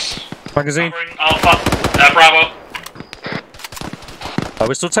copies. Magazine. Covering Alpha. Bravo.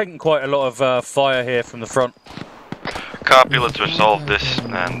 We're still taking quite a lot of fire here from the front. Copy, let's resolve this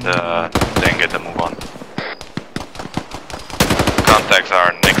and then get a move on. Contacts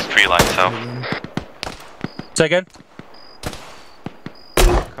are next tree line south. Say again.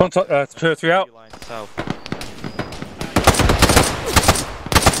 Contact 2 or 3 out.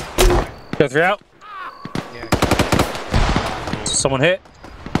 2 or 3 out. Someone hit.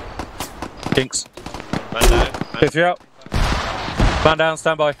 Jinx. 2 or 3 out. Man down,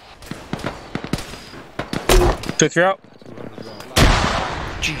 stand by. 2 or 3 out.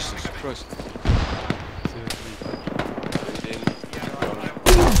 Jesus Christ.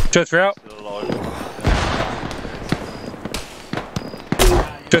 2 or 3 out.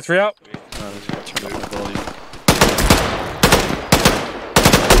 2 or 3 out. Turn up my volume.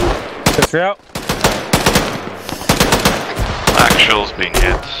 2 or 3 out. Actuals being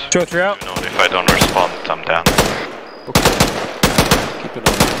hit. 2 or 3 out. You know, if I don't respond, I'm down. Okay. Keep it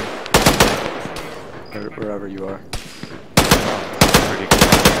on. Wherever you are. Pretty good.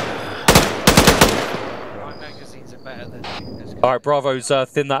 better than. Alright, Bravo's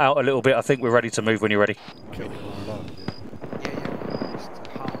thin that out a little bit. I think we're ready to move when you're ready. Yeah, it's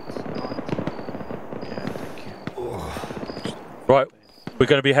hard. Yeah, thank you. Right, we're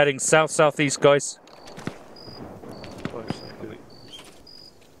going to be heading south-southeast, guys.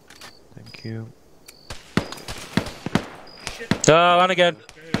 Thank you. Oh, and again.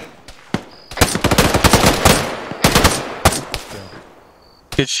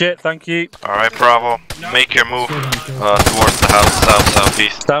 Good shit, thank you. Alright, Bravo. Make your move towards the house,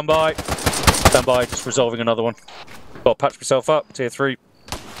 south-southeast. Stand by. Stand by, just resolving another one. Got to patch myself up, tier 3.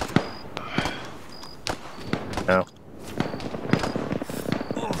 Now.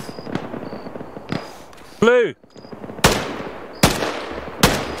 Blue!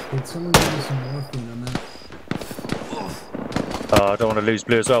 Did someone give me some morphine on that? Oh, I don't want to lose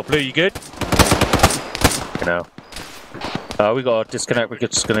Blue as well. Blue, you good? You know. We got to disconnect. We're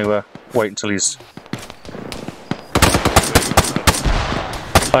just going to wait until he's...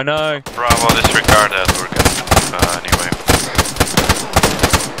 I know. Bravo, disregard that. We're going anyway.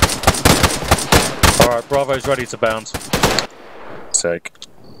 Alright, Bravo's ready to bound. Sake.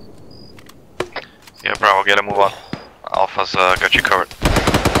 Yeah, Bravo, get a move on. Alpha's got you covered.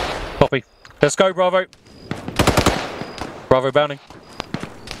 Copy. Let's go, Bravo. Bravo bounding.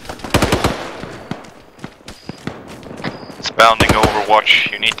 It's bounding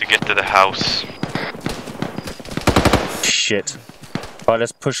Overwatch. You need to get to the house. Shit. Right,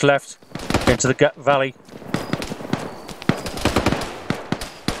 let's push left into the valley.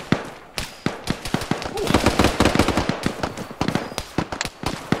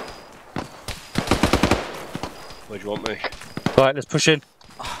 Where do you want me? Right, let's push in.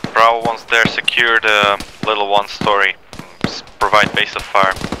 Bravo, once there, secure the little one-story. Provide base of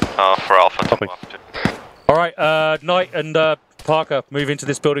fire for Alpha to move up to. Alright, Knight and Parker, move into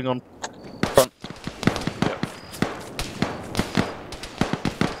this building on front.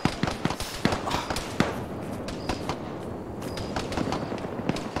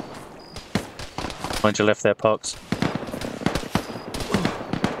 Mind your left there, Parks.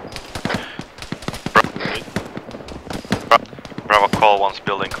 Bravo, call once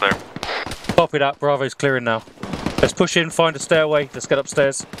building clear. Copy that, Bravo's clearing now. Let's push in, find a stairway, let's get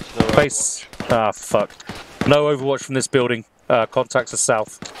upstairs. Face. Ah, fuck. No overwatch from this building. Contacts are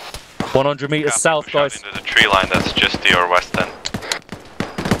south. 100 meters south, guys. Into the tree line that's just to your west end.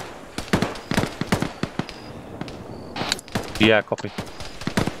 Yeah, copy.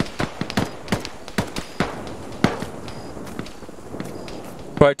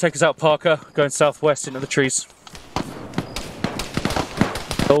 Right, take us out, Parker. Going southwest into the trees.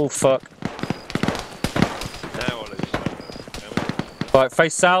 Oh, fuck. Right,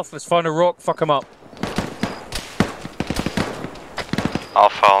 face south. Let's find a rock. Fuck them up.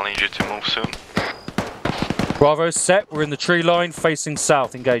 Alpha, I'll need you to move soon. Bravo, set. We're in the tree line, facing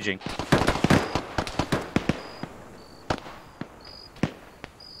south, engaging.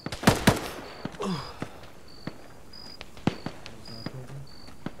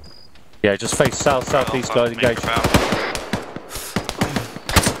 Yeah, just face south, southeast, guys, engage.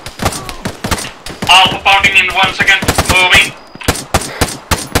 Alpha bounding in once again, moving.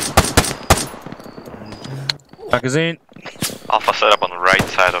 Magazine. Alpha set up on the right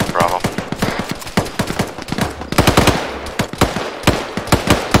side of Bravo.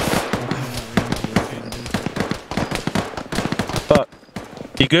 Fuck.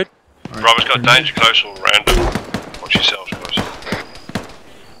 You good? Bravo's got danger close or random. Watch yourselves, guys.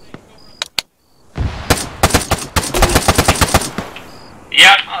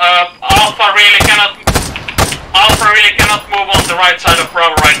 Yeah, Alpha really cannot move on the right side of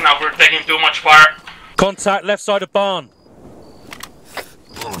Bravo right now. We're taking too much fire. Contact left side of barn.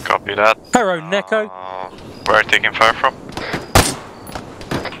 Copy that. Hero Neko. Where are you taking fire from?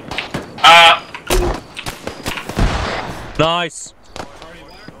 Nice.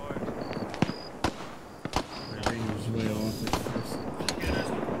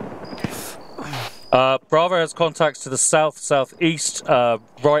 Bravo has contacts to the south, southeast,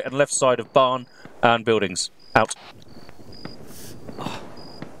 right and left side of barn and buildings. Out.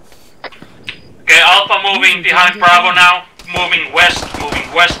 Okay, Alpha moving behind Bravo now. Moving west,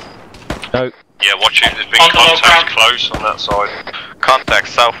 moving west. No. Yeah, watch it. There's been contact close on that side. Contact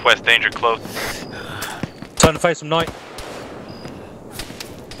southwest, danger close. Turn to face them, Knight.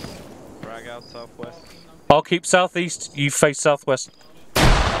 Drag out southwest. I'll keep southeast, you face southwest.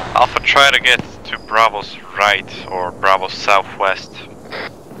 Alpha, try to get to Bravo's right or Bravo's southwest.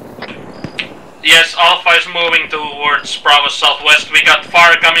 Yes, Alpha is moving towards Bravo southwest. We got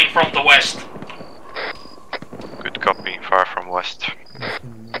fire coming from the west. Good copy, fire from west.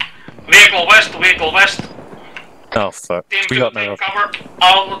 Vehicle west, vehicle west. Oh fuck. Team We 2, got take no. cover.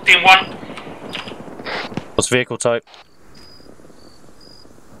 All Team 1. What's vehicle type?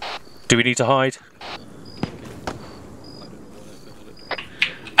 Do we need to hide?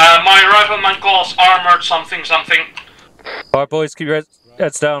 My rifleman calls armored something something. Alright boys, keep your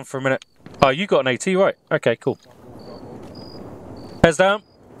heads down for a minute. Oh, you got an AT, right? Okay, cool. Heads down.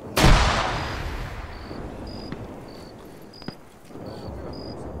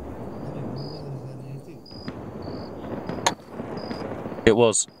 It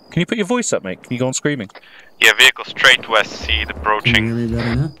was. Can you put your voice up, mate? Can you go on screaming? Yeah, vehicle straight west, see the approaching. Can you hear me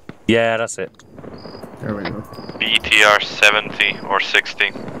better now? Yeah, that's it. There we go. BTR 70 or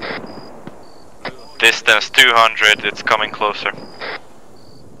 60. Distance 200, it's coming closer.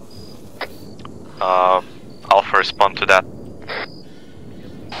 Alpha, respond to that.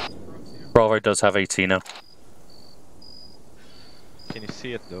 Bravo does have AT now. Can you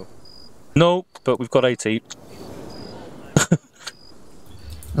see it though? No, but we've got AT. I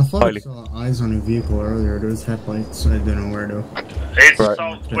thought I saw eyes on a vehicle earlier. There was headlights. I don't know where though. It's Right.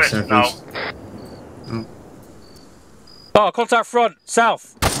 southwest now. Oh. Oh, contact front,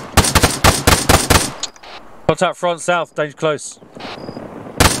 south. Contact front, south, danger close.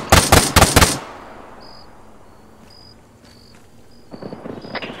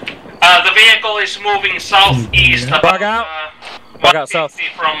 The vehicle is moving southeast about Bug out. Bug out south.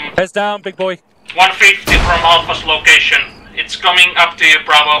 from Heads down, big boy. 150 from Alpha's location. It's coming up to you,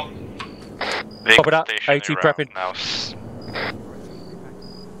 Bravo. Copy that. AT prepping. Now.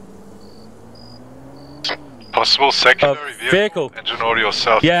 Possible secondary vehicle. Engine audio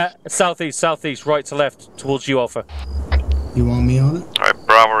south. Yeah, southeast, right to left, towards you, Alpha. You want me on it? Alright,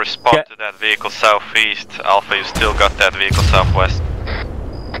 Bravo, respond to that vehicle southeast. Alpha, you still got that vehicle southwest.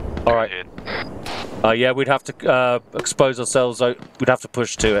 Alright. Yeah, we'd have to expose ourselves, we'd have to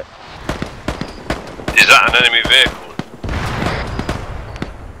push to it. Is that an enemy vehicle?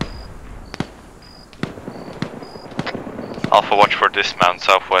 Alpha, watch for dismount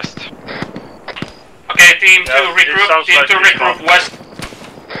southwest. Okay, Team 2 regroup, Team 2 regroup west.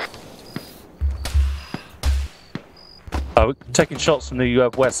 We're taking shots from the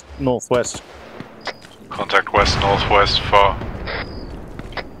west, northwest. Contact west, northwest, far.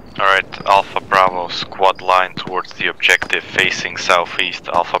 Alright, Alpha Bravo, squad line towards the objective facing southeast.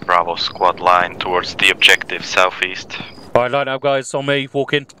 Alpha Bravo, squad line towards the objective southeast. Alright, line up guys, on me,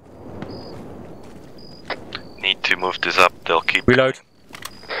 walk in. Need to move this up, they'll keep... Reload.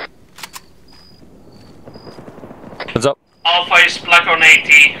 Hands up. Alpha is black on AT.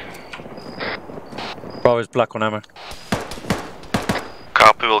 Bravo is black on ammo.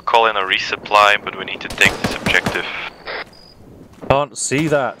 Copy, will call in a resupply, but we need to take this objective. Can't see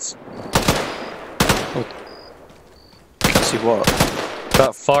that. See what?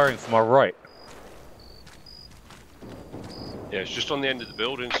 That firing from our right. Yeah, it's just on the end of the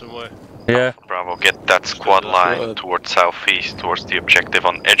building somewhere. Yeah. Bravo, get that squad line towards southeast, towards the objective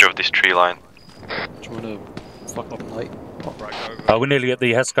on edge of this tree line. Do you want to fuck up light? We're nearly at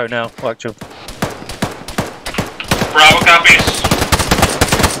the HESCO now, actually. Bravo copies.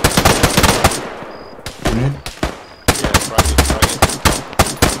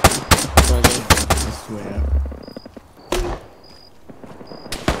 This way out.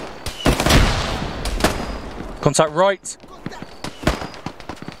 Contact right.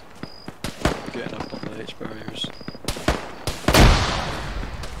 Getting up on the H barriers.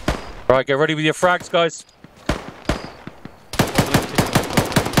 Right, get ready with your frags, guys.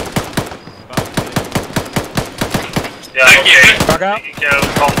 Yeah, okay. Frag out. Taking care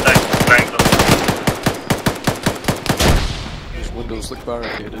of contact strength. These windows look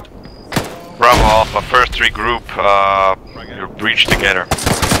barricaded. Bravo Alpha, first regroup, you're breached together.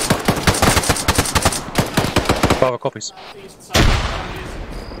 Bravo copies.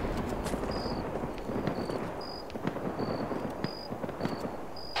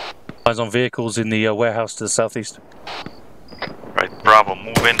 Eyes on vehicles in the warehouse to the southeast. Right, Bravo,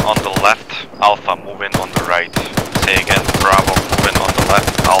 move in on the left. Alpha, move in on the right. Say again, Bravo, move in on the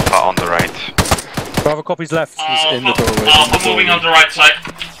left. Alpha on the right. Bravo copies left. He's in the doorway. Alpha moving on the right side.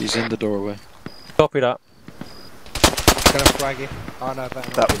 He's in the doorway. Copy that. Gonna frag you. Oh no, better.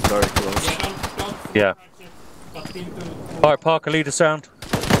 That was very close. Yeah. Alright, Parker, lead us sound.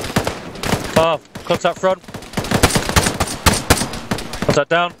 Contact front. Contact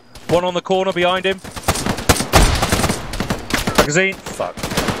down. One on the corner behind him. Magazine. Fuck.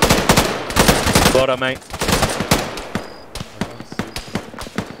 Well done, mate.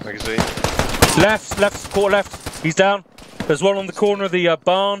 Magazine. Left, quarter left. He's down. There's one on the corner of the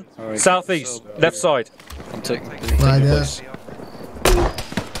barn. Right. Southeast, left side. I'm taking Right there. place.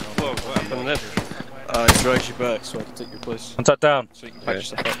 Whoa, what happened then? I dragged you back so I can take your place. Contact down. So you can patch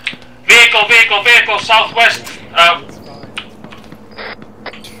yourself up. Vehicle, southwest.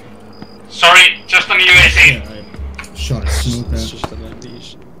 Sorry, just on UAC. Shot a smoke It's out. just an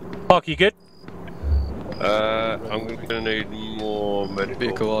unleash. Park, you good? I'm gonna need more medical.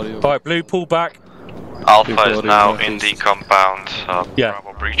 Vehicle audio. Alright, Blue, pull back. Alpha Vehicle is audio now northeast. in the compound. Yeah.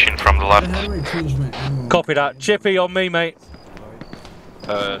 Bravo breaching from the left. How do I change my ammo? Copy that. Chippy on me, mate.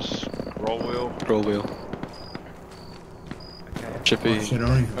 Roll wheel. Roll wheel. Chippy. Oh, shit, I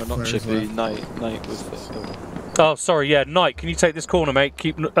only Or have not flares Chippy, left. Knight with Oh, sorry, yeah, Knight, can you take this corner, mate?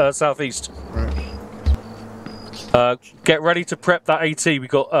 Keep southeast. Right. Get ready to prep that AT. We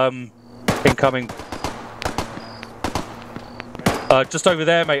got incoming. Just over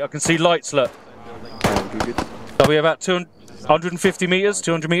there, mate. I can see lights. Look. Are we about 150 meters?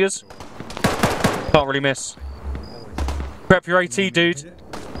 200 meters? Can't really miss. Prep your AT, dude.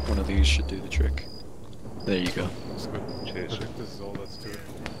 one of these should do the trick. There you go. Cheers.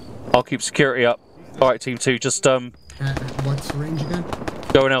 I'll keep security up. Alright, Team 2, just What's the range again?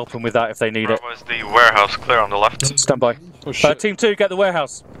 go and help them with that if they need it. Bravo is the warehouse clear on the left. Stand by. Oh shit. Team 2, get the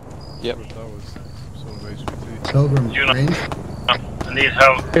warehouse. Yep. Pilgrim, You know- range? I need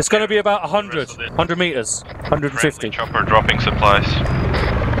help. It's going to be about 100 meters, 150. Chopper dropping supplies.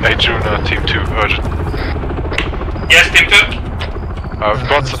 Hey Juna, Team 2, urgent. Yes, Team 2. I've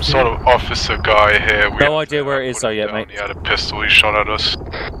got some sort of officer guy here. No idea where it is though yet, mate. He had a pistol, he shot at us.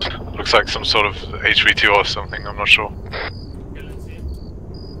 Looks like some sort of HVT or something, I'm not sure.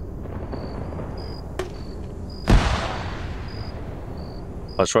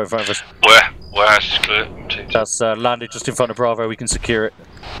 That's right in front of us. Warehouse is clear. Team 2. That's landed just in front of Bravo. We can secure it.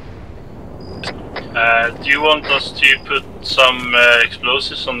 Do you want us to put some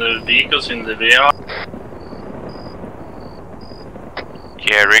explosives on the vehicles in the VR?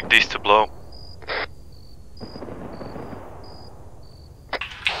 Yeah, rig these to blow.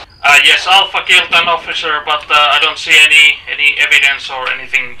 Yes, Alpha killed an officer, but I don't see any evidence or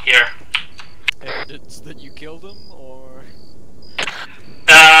anything here. Evidence that you killed him, or?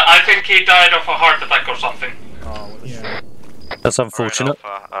 I think he died of a heart attack or something. Oh, Yeah. That's unfortunate.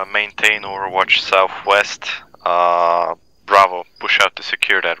 Alpha, maintain Overwatch southwest. Bravo, push out to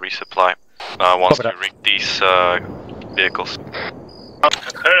secure that resupply. Wants Copy to that. rig these vehicles.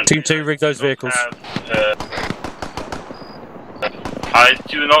 Currently, Team 2, rig those vehicles. I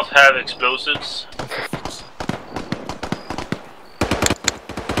do not have explosives.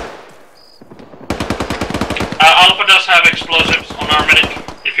 Alpha does have explosives on our medic,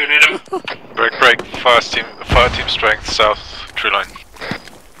 if you need them. Break, fire team strength, south, tree line.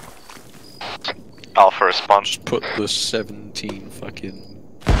 Alpha response. Put the 17 fucking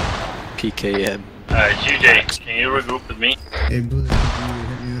PKM. UJ, can you regroup with me? Hey, Blue, can you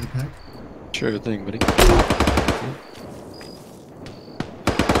hit me with a pack? Sure thing, buddy.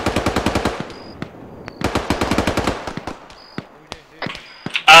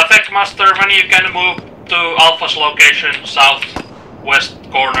 Techmaster, when you can move to Alpha's location, southwest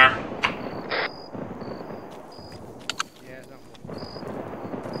corner.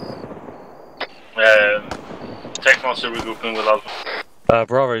 Techmaster regrouping with Alpha.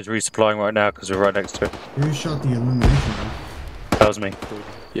 Bravo is resupplying right now because we're right next to it. Who shot the illumination, man? That was me.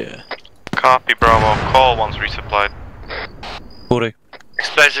 Yeah. Copy, Bravo. Call once resupplied. 40.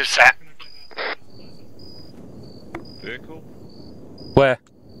 Explosive set. Vehicle? Where?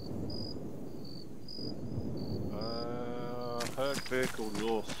 Heard vehicle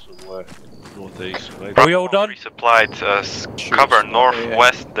north somewhere. Northeast, maybe. Are we all done? Resupplied. Cover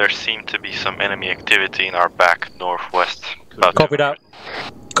northwest. There seem to be some enemy activity in our back northwest. Copy that.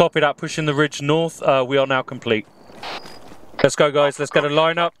 Copy that. Pushing the ridge north. We are now complete. Let's go, guys. Let's get a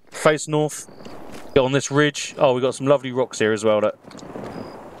line up. Face north. Get on this ridge. Oh, we got some lovely rocks here as well. That.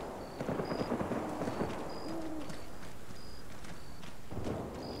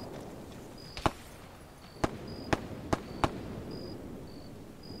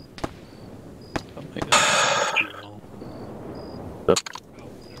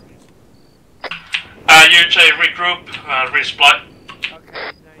 UJ regroup, resupply.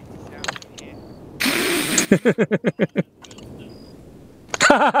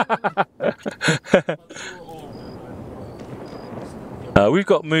 We've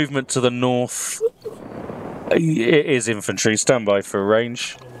got movement to the north. It is infantry. Stand by for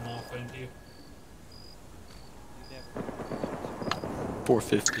range.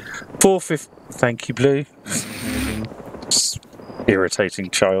 450. 450. Thank you, Blue. Irritating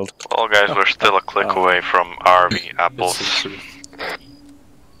child. Well, guys, we're still a click away from RV Apples.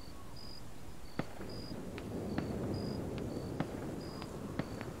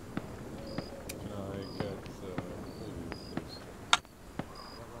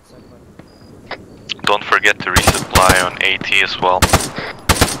 Don't forget to resupply on AT as well.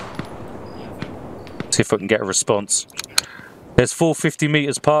 See if I can get a response. There's 450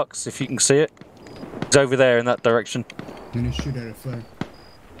 meters Parks, if you can see it. It's over there in that direction. I'm gonna shoot at a flag.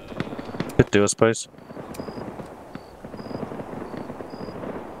 Could do, I suppose.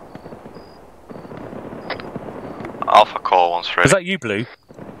 Alpha call once ready. Is that you, Blue?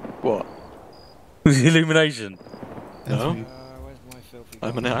 What? The illumination. No.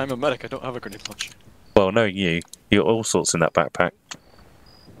 I'm a medic. I don't have a grenade launcher. Well, knowing you, you're all sorts in that backpack.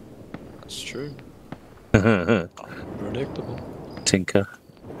 That's true. Predictable. Tinker.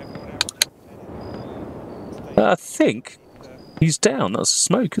 I think he's down. That's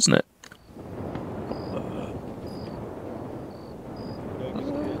smoke, isn't it?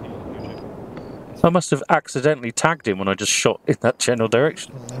 I must have accidentally tagged him when I just shot in that general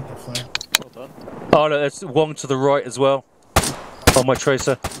direction. Well done. Oh no, there's one to the right as well. On my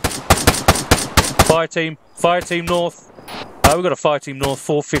tracer. Fire team north. We've got a fire team north,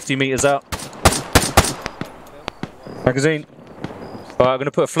 450 meters out. Magazine. Alright, I'm gonna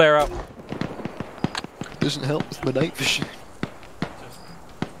put a flare out. Doesn't help with my night vision.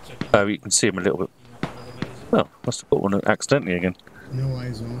 Oh, you can see him a little bit. Oh, must have got one accidentally again. No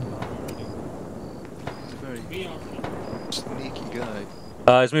eyes on. He's a very sneaky guy.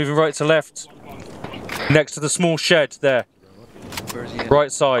 He's moving right to left. Next to the small shed there. Where's he at?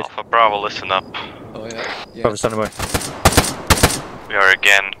 Right side. Alpha Bravo, listen up. Oh yeah. Bravo, stand away. We are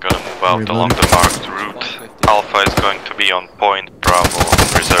again gonna move out along the marked route. Alpha is going to be on point. Bravo on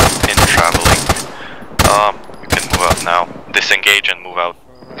reserve in traveling. We can move out now. Disengage and move out.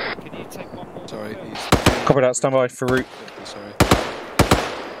 Can you take one more? Sorry, Copy that, stand by for route. Sorry.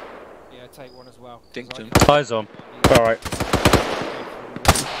 Yeah, take one as well. Dinked him. Eyes on. Alright.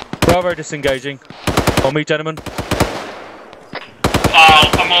 Bravo disengaging. On me, gentlemen.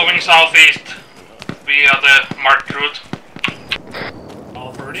 Alpha moving southeast via the marked route.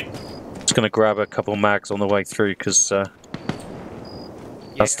 Alpha ready. Just gonna grab a couple mags on the way through because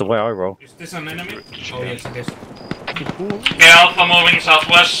that's the way I roll. Is this an enemy? Oh yes, it is. Yeah, Alpha moving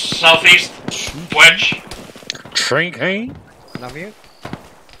southwest, southeast. Wedge. Shrinking. Love you.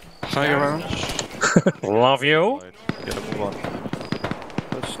 Hang around. Love you. Gotta move on.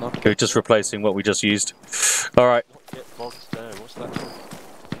 Let's not We're just replacing what we just used. Alright. get boxed down. What's that?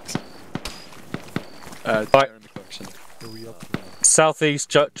 Right. Jeremy Clarkson. Hurry up.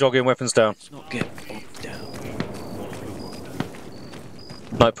 Southeast, jogging, weapons down. Let's not get bogged down.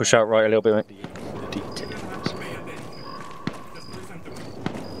 Might push out right a little bit, mate. The details.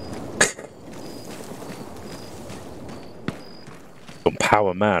 Gone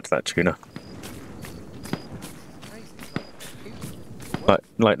power mad, that tuner.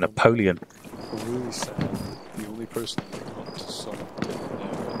 Like Napoleon. Really sad. The only person that got to summit to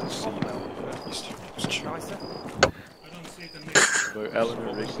see the Eastern about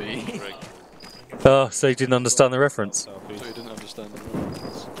Eleanor Rigby. Oh, so you didn't understand the reference. So you didn't understand the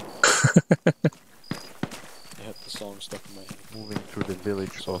reference. I had the song stuck in my head. Moving through the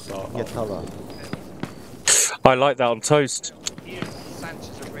village of Yatala. I like that on toast.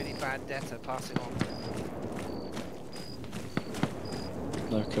 Sanchez a really bad debtor, pass it on.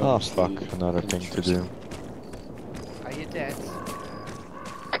 Oh fuck, another thing to do. Are you dead?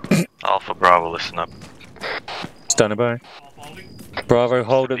 Alpha Bravo, listen up. Standing by. Bravo,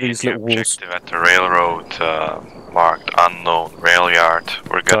 hold at these little walls. Objective at the railroad marked unknown rail yard.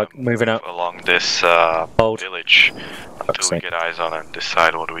 We're gonna moving out along this village until we get eyes on it and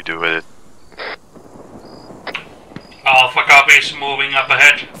decide what we do with it. Alpha copies moving up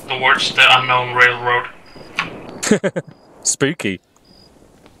ahead towards the unknown railroad. Spooky.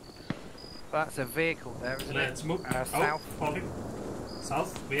 That's a vehicle there, isn't Let's it? move. South. Holding.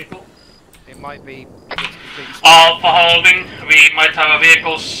 South vehicle. It might be. Alpha holding. We might have a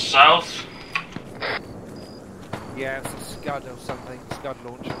vehicle south. Yeah, it's a Scud or something. Scud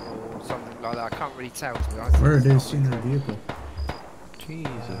launcher or something like that. I can't really tell, to be honest. Where are they seeing their vehicle?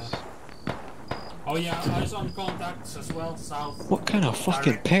 Jesus. Oh yeah, eyes on contacts as well, south. What kind of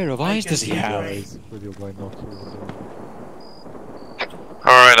fucking pair of eyes does he have? With your binoculars.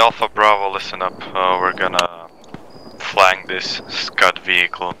 Alright, Alpha Bravo, listen up. We're gonna flank this Scud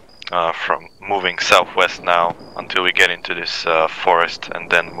vehicle from moving southwest now until we get into this forest and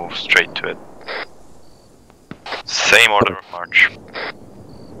then move straight to it. Same order of march.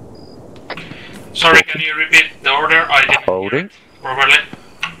 Sorry, can you repeat the order? I didn't Holding. properly.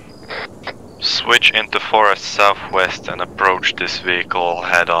 Switch into forest southwest and approach this vehicle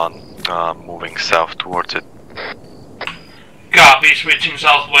head on, moving south towards it. Copy, switching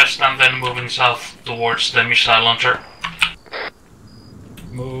southwest and then moving south towards the missile launcher.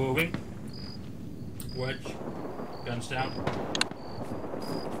 Moving. Wedge. Guns down.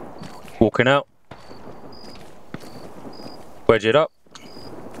 Walking out. Wedge it up.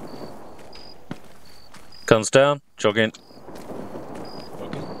 Guns down. Jogging.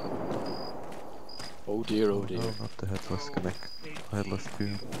 Oh dear, oh dear. No, not the headless connect. Headless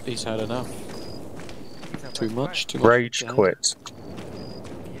too. He's had enough. Too much, too much. Rage quit.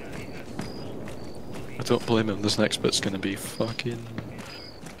 I don't blame him, this next bit's gonna be fucking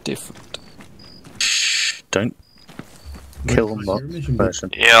different. Shh, don't kill the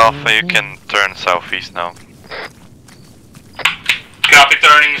person. Yeah, Alpha, you can turn southeast now. Copy,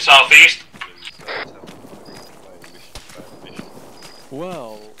 turning southeast.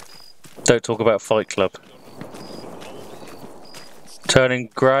 Well... Don't talk about Fight Club. Turning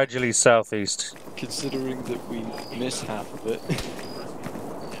gradually southeast. Considering that we miss half of it.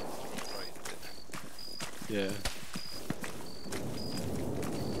 Yeah.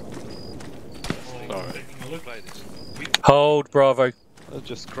 Alright. Hold, Bravo.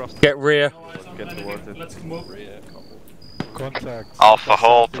 Just cross. Get rear. Get towards it. Let's move. Contact. Alpha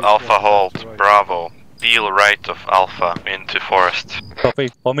hold, Bravo. Peel right of Alpha into forest. Copy.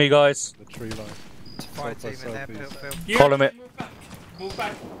 On me, guys. The tree line. Fire team in there, Phil. Column it. Move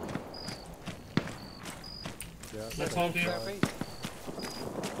back. Yeah. Let's hold here.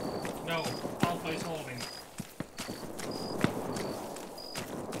 No, Alpha is holding.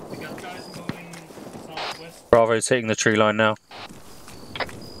 We got guys moving southwest. Bravo's hitting the tree line now.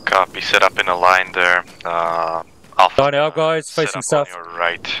 Copy, set up in a line there. Alpha. Line out, guys, set facing up south. on your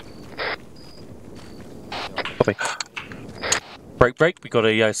right. Copy. Break. We got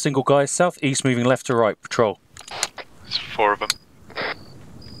a single guy southeast moving left to right. Patrol. There's 4 of them.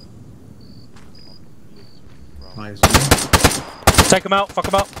 Nice. Take him out. Fuck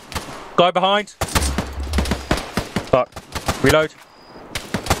him up. Guy behind. Fuck. Reload.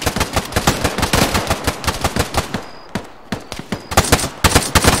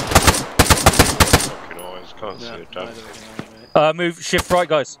 Can't see it down. Move. Shift right,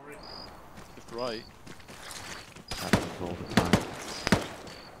 guys. Shift right. Happens all the time.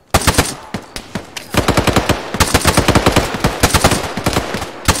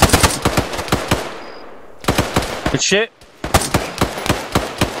 Good shit.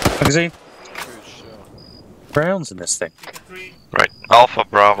 Magazine. Rounds in this thing. Right, Alpha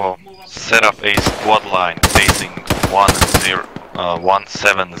Bravo, set up a squad line facing 170.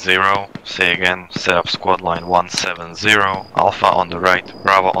 Say again, set up squad line 170. Alpha on the right,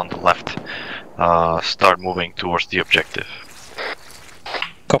 Bravo on the left. Start moving towards the objective.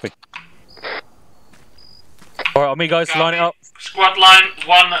 Copy. Alright, on me, guys. Copy. Line it up. Squad line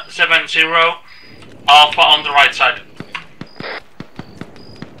 170. Alpha on the right side.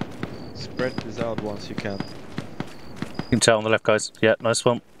 Spread this out once you can. You can tell on the left, guys. Yeah, nice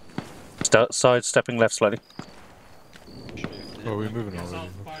one. Side stepping left slightly. Oh, we're moving already.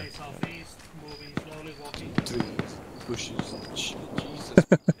 South by southeast, moving slowly, walking. Bushes and shit, Jesus.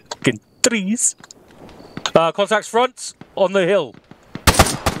 Fucking trees. Contacts front on the hill.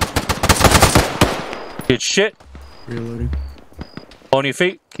 Good shit. Reloading. On your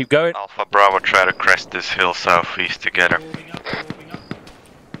feet. Keep going. Alpha Bravo, try to crest this hill southeast together. Moving up, moving up.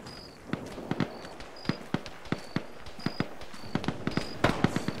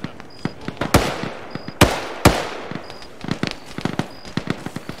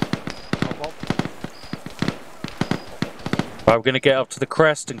 Right, we're going to get up to the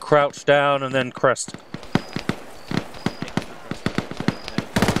crest and crouch down and then crest.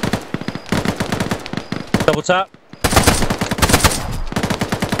 Double tap.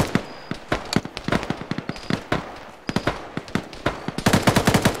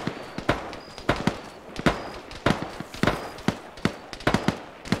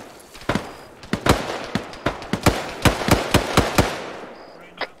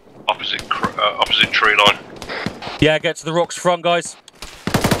 Opposite tree line. Yeah, get to the rocks front, guys.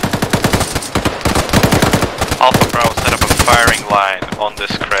 Alpha Bravo, set up a firing line on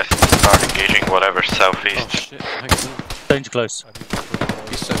this crest. Start engaging whatever southeast. Oh shit, magazine. Danger close.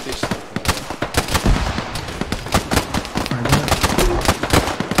 East, southeast.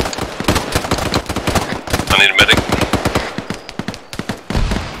 I need a medic.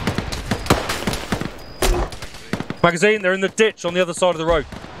 Magazine, they're in the ditch on the other side of the road.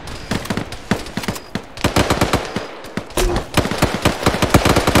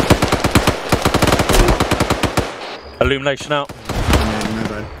 Illumination out.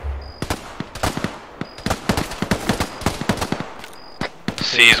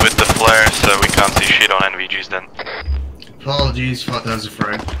 C's with the flare, so we can't see shit on NVGs then. Apologies, thought that was a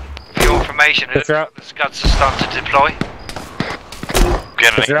frag. For your information, If you're out. the scuds are starting to deploy.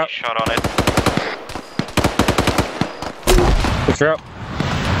 Get If you're an out. shot on it. Clear up.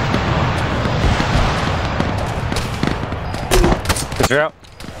 Clear out.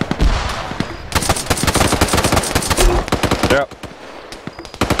 Clear up.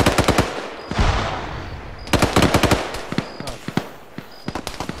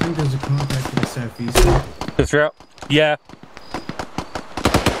 I think there's a contact to the southeast. Clear out. Yeah.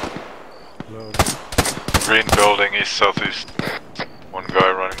 Green building is southeast. One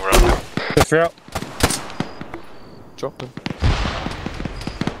guy running around it. Clear out. Drop him.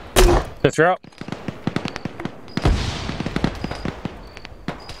 Clear out.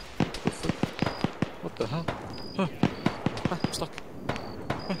 What the hell? Huh. I'm stuck.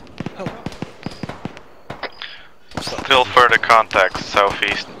 Help. Still further contacts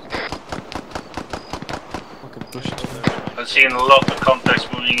southeast. Fucking bushes. I've seen a lot of contacts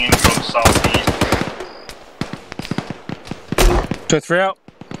moving in from southeast. 2-3 out.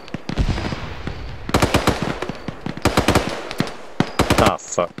 Ah,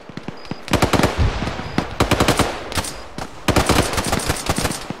 fuck.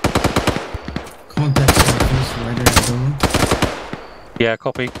 Contact southeast, right at the building. Yeah,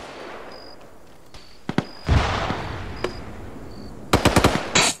 copy.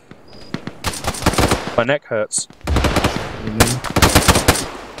 My neck hurts.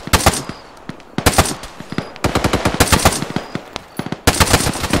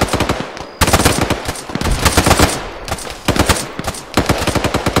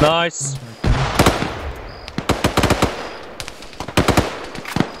 Nice.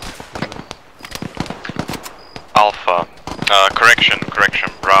 Alpha. Correction.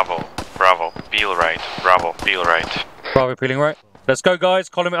 Bravo. Peel right. Bravo. Peel right. Bravo peeling right. Let's go, guys.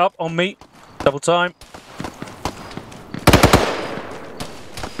 Column it up on me. Double time.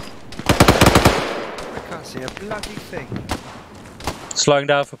 I can't see a bloody thing. Slowing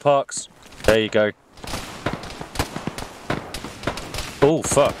down for parks. There you go. Oh,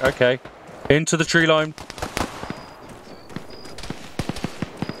 fuck. Okay. Into the tree line.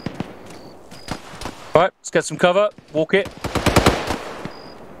 Right, let's get some cover. Walk it.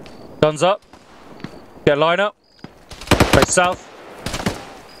 Guns up. Get a line up. Face south.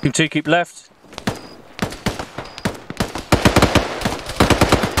 Team 2, keep left.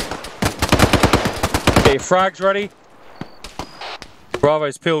 Get your frags ready.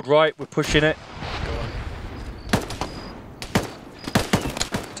 Bravo's peeled right. We're pushing it.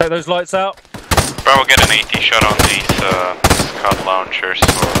 Take those lights out. Bravo, get an AT shot on these Scud launchers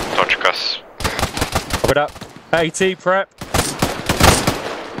or Tochkas. Pop it up. AT prep.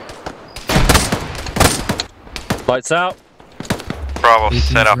 Lights out. Bravo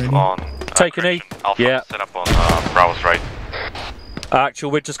set up on. Take an E. Alpha Yeah. set up on Bravo's right.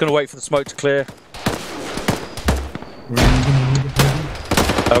 Actual, we're just going to wait for the smoke to clear.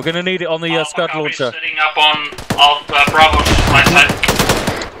 We're going to need it on the Scud launcher. Setting up on Bravo's right side.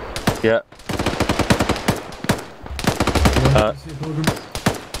 Yeah.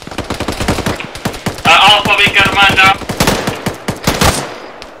 Alpha, we got a man down.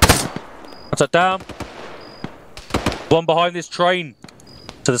 That's that down. One behind this train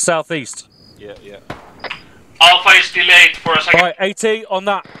to the southeast. Yeah. Alpha is delayed for a second. Right, AT on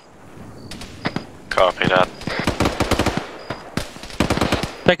that. Copy that.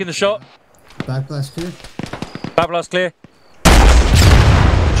 Taking the shot. Back blast clear. Back blast clear.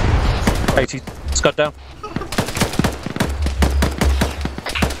 80. Scud down.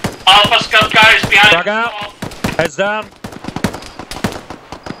 Alpha Scud guys behind. Drag out. Heads down.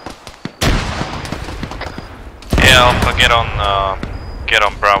 Yeah, Alpha, get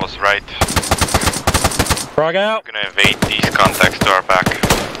on Bravo's right. Drag out. We're gonna evade these contacts to our back.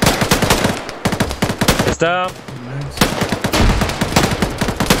 Heads down.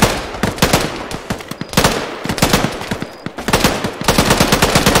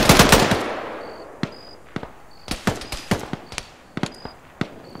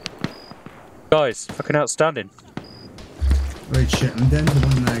 Guys, fucking outstanding. Right, shit, I'm down to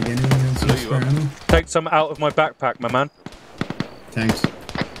one mag anyway. Take some out of my backpack, my man. Thanks.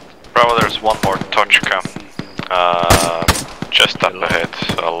 Bravo, there's one more Tochka. Just up ahead,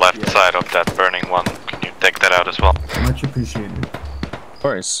 left side of that burning one. Can you take that out as well? Much appreciated.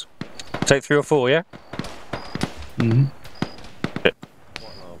 Worries. Take 3 or 4, yeah? Mm-hmm. Yeah.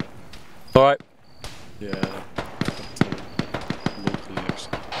 Alright. Yeah.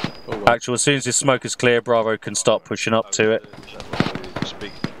 Actual, as soon as this smoke is clear, Bravo can start pushing up to it.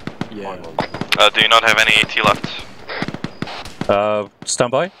 Yeah. Do you not have any AT left?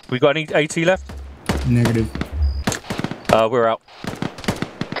 Stand by. We got any AT left? Negative. We're out.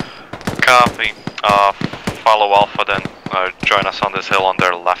 Copy. Follow Alpha then. Join us on this hill on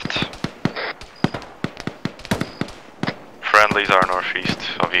their left. Friendlies are northeast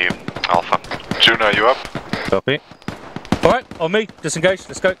of you, Alpha. Juno, you up? Copy. Alright, on me. Disengage.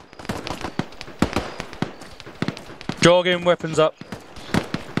 Let's go. Jogging, weapons up.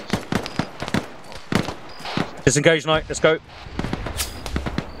 Disengage, Knight. Let's go.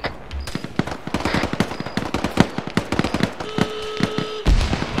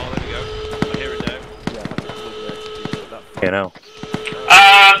 You know.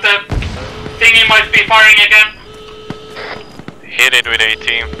 The thingy might be firing again. Hit it with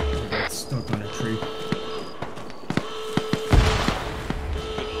 18. It's stuck on a tree.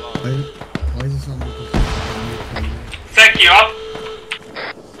 Why is this on the Thank you, up.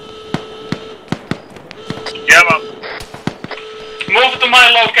 Yeah, man. Move to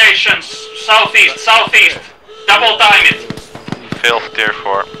my locations. Southeast, southeast. Double time it. Filth, tier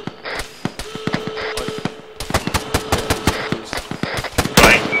 4.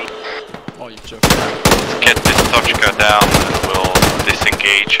 Oh, you joking. Let's get this Tochka down and we'll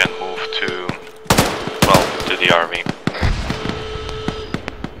disengage and move to, well, to the RV.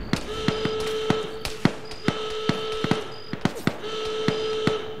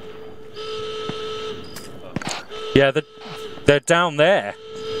 Yeah, they're down there.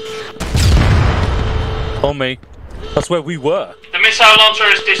 On me. That's where we were. The missile launcher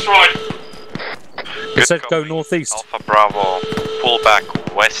is destroyed. It said go northeast. Alpha Bravo, pull back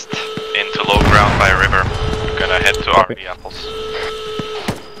west into low ground by river. Gonna head to Copy. RV Apples.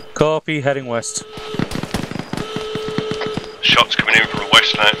 Copy, heading west. Shots coming in from the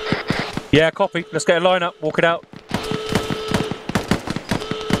west now. Yeah, copy. Let's get a line up, walk it out.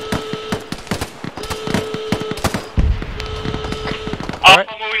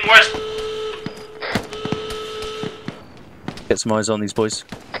 Alpha moving west. Get some eyes on these boys.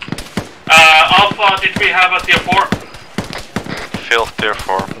 Alpha, did we have a tier 4? Filth, tier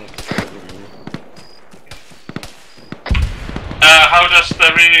 4. How does the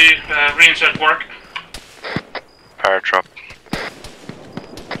reinsert work? Paradrop.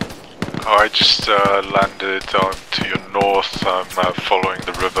 I just landed on to your north. I'm following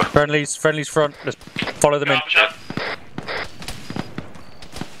the river. Friendlies front. Let's follow them in.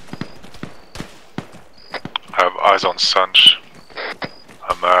 I have eyes on Sunch.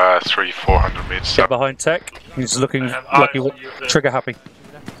 I'm 300-400 meters Get up. behind Tech. He's looking like he trigger happy.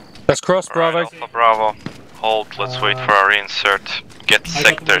 Let's cross, Bravo. Alpha Bravo. Hold, let's wait for our reinsert. Get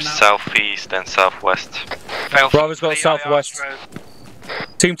sectors southeast and southwest. Bravo's got southwest.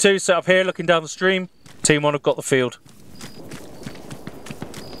 Team 2 set up here looking down the stream. Team 1 have got the field.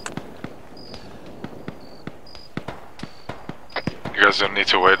 You guys don't need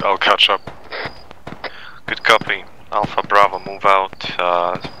to wait, I'll catch up. Good copy. Alpha Bravo, move out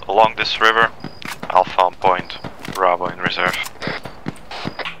along this river. Alpha on point. Bravo in reserve.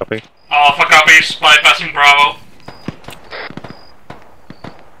 Copy. Alpha copies, bypassing Bravo.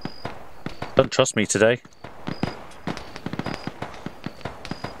 Don't trust me today.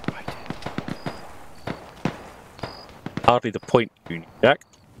 Hardly the point, Jack.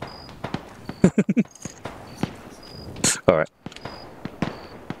 Alright.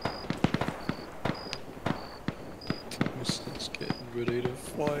 It's getting ready to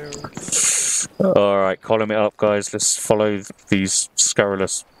fire. Alright, column it up, guys. Let's follow these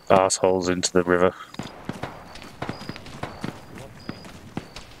scurrilous assholes into the river.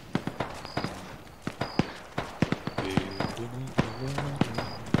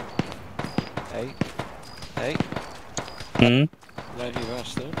 Hey. Hmm? Lady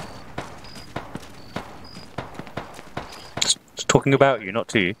Rush there. It's talking about you, not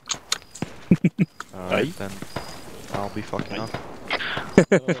to you. Alright then, I'll be fucking up.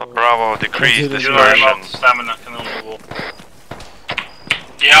 Bravo, decrease You are not dispersion. stamina can only walk.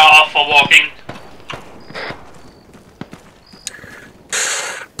 Yeah, Alpha walking.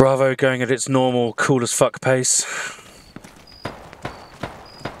 Bravo going at its normal, cool as fuck pace.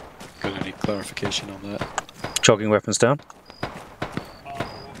 Got any clarification on that? Jogging weapons down.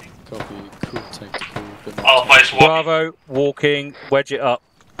 Copy, cool tactical. but not Alpha is walking. Bravo, walking, wedge it up,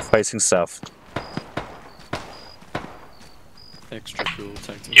 facing south. extra cool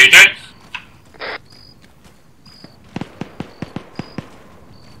tactical. You did?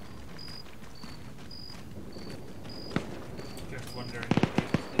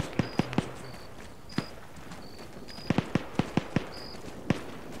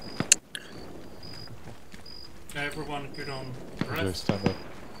 Everyone good on Okay, rest. stand up.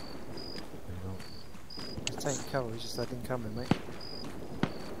 Taking cover, we just had him coming, mate.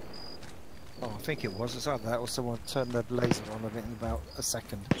 Oh, I think it was. It's either that or someone turned the laser on of it in about a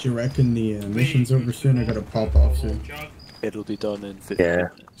second. Do you reckon the mission's over soon? I gotta pop off soon. It'll be done in 15 Yeah.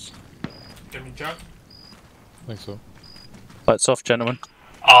 minutes. Can we jog? I think so. Lights off, gentlemen.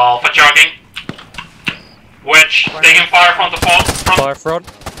 Alpha jogging. Wedge, taking fire from the front. Fire front.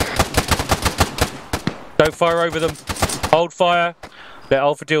 Don't fire over them. Hold fire. Let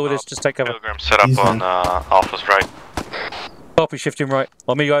Alpha deal with this. Just take cover. Pilgrim set up on Alpha's right. Copy, shifting right.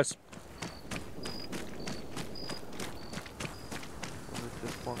 On me, guys.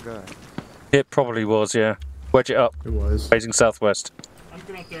 Just one guy. It probably was, yeah. Wedge it up. It was. Facing southwest. I'm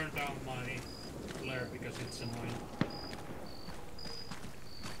gonna turn down my glare because it's annoying.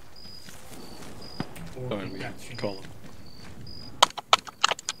 Call him.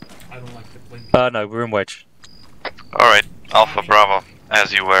 I don't like the blink. No, we're in wedge. Alright, Alpha Bravo,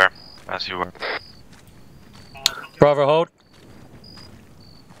 as you were. As you were. Bravo, hold.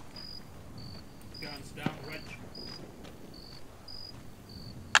 Guns down, wedge.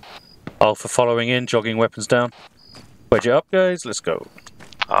 Alpha following in, jogging weapons down. Wedge it up, guys. Let's go.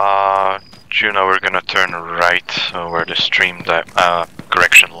 Juno, we're gonna turn right where the stream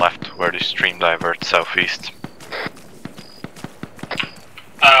correction left, where the stream diverts southeast.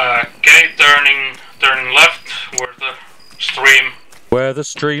 Okay, turning left, where the stream. Where the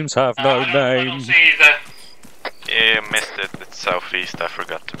streams have no I name. don't see the. Yeah, you missed it. It's southeast. I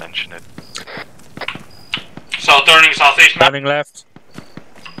forgot to mention it. So turning southeast now. Turning left.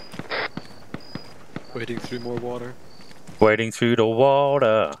 Wading through more water. Wading through the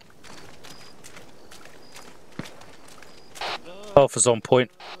water. Alpha's on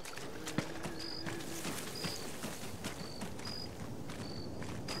point.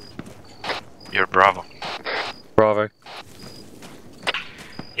 You're Bravo. Bravo.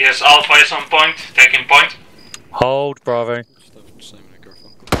 Yes, Alpha is on point, taking point. Hold, Bravo.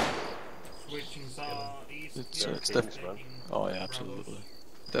 Switching southeast. It's definitely. Oh yeah, absolutely.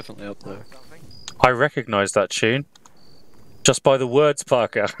 Definitely up there. I recognise that tune. Just by the words,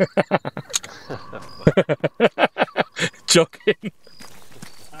 Parker. Jogging.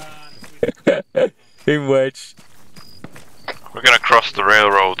 In wedge. We're gonna cross the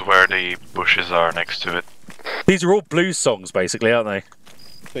railroad where the bushes are next to it. These are all blues songs, basically, aren't they?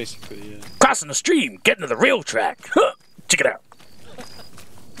 Basically, yeah. Crossing the stream, getting to the rail track. Huh, check it out.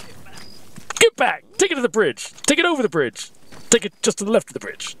 Get back. Take it to the bridge. Take it over the bridge. Take it just to the left of the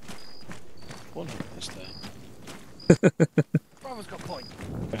bridge. One is there. Bravo's got point.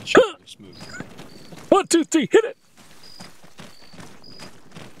 Smooth. 1, 2, 3, hit it.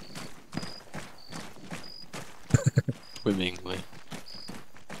 Swimmingly.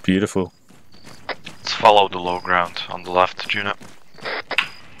 Beautiful. Let's follow the low ground on the left, Juno.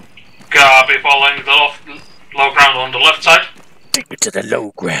 Copy, following the low ground on the left side. Take me to the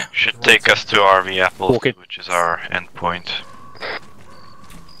low ground. Should take us to RV Apples, Walking. which is our endpoint.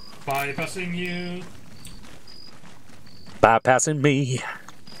 Bypassing you. Bypassing me.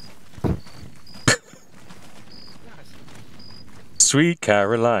 Sweet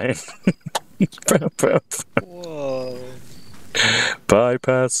Caroline. Whoa.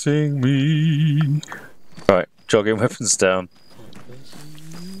 Bypassing me. Right, jogging weapons down.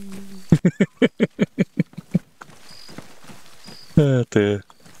 Oh dear.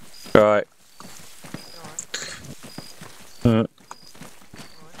 Right.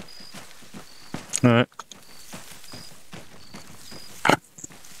 Alright.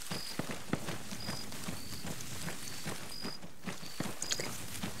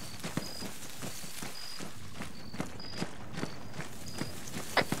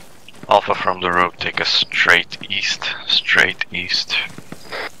 Alpha from the road, take us straight east. Straight east.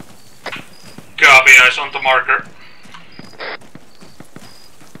 Copy, eyes on the marker.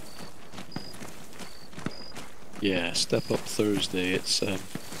 Yeah, Step Up Thursday. It's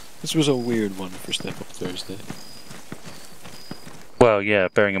this was a weird one for Step Up Thursday. Well, yeah,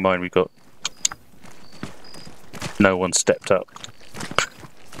 bearing in mind we've got no one stepped up.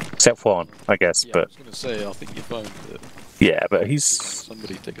 Except one, I guess, Yeah, but I was gonna say, I think you found that. yeah, but he's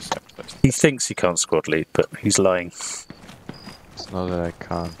Somebody take a step back. he thinks he can't squad lead, but he's lying. It's not that I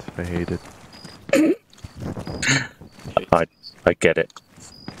can't. I hate it. I get it.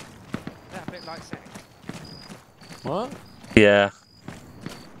 That bit like saying. What? Yeah.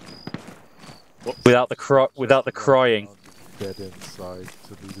 Without the crying. Dead inside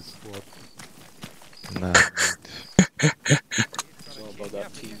to do the squad. Nah. It's all about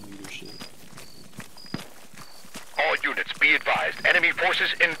that team leadership. All units, be advised. Enemy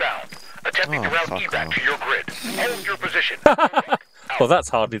forces inbound. Attempting to route evac to your grid. Hold your position. Well, that's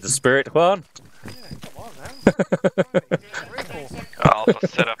hardly the spirit, Juan. Alpha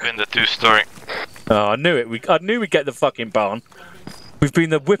set up in the 2-story. Oh, I knew it. I knew we'd get the fucking barn. We've been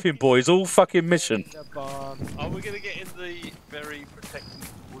the whipping boys all fucking mission. Are we gonna get in the very protected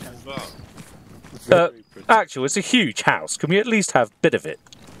wooden barn? Actual, it's a huge house. Can we at least have a bit of it?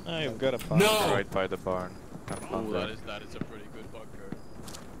 I've got a bunker right by the barn. Oh, that is a pretty good bunker.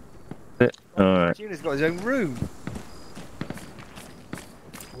 Alright. Julia's got his own room.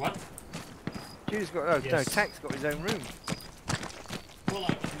 What? Julia's got no, Tack's got his own room. Well,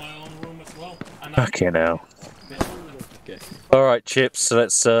 I have my own room as well. And Fucking hell. Alright, Chips, so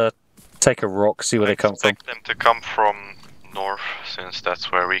let's take a rock, see where they come from. Expect them to come from north, since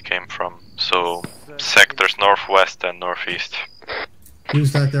that's where we came from. So, sectors northwest and northeast.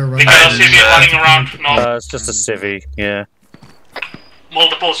 Who's that there We running? got a civvy running around north. It's just a civvy, yeah.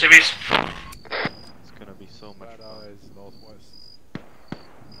 Multiple civvies. It's gonna be so much fun. Northwest.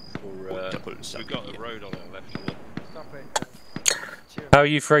 We've got a road on our left. Stop it. How are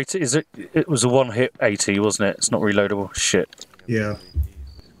you for 80? Is it? It was a one-hit 80, wasn't it? It's not reloadable. Shit. Yeah.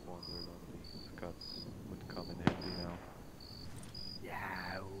 Scots would come in handy now.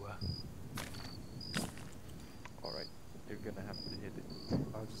 Alright, you're gonna have to hit it.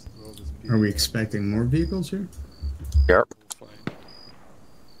 I'll just throw this. Are we expecting more vehicles here? Yep.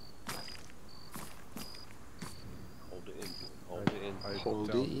 Hold it in. Hold it in. Hold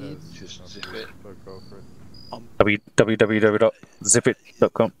it in. Just zip it. Go for it.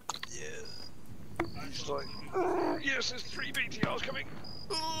 www.zipit.com. He's like, oh, yes, there's 3 BTRs coming.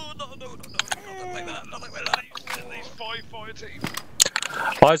 Oh, no, not like that, not like that. At least 5 fire teams.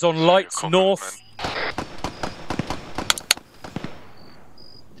 Eyes on lights north.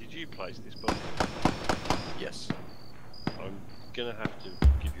 Did you place this bunker? Yes. I'm gonna have to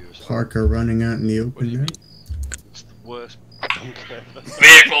give you a Parker running out in the open there. It's the worst bunker ever.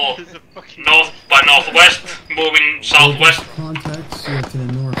 Vehicle north by northwest, moving southwest. Contacts to the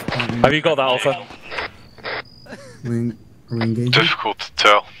north. Have you got that, Alpha? Are we engaging? Difficult to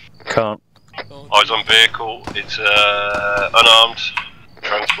tell. Can't. Eyes on vehicle. It's unarmed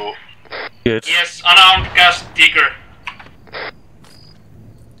transport. Good. Yes, unarmed gas digger.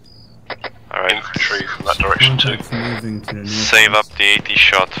 Alright. Infantry from that direction too. Contacts moving to the north. Save up the 80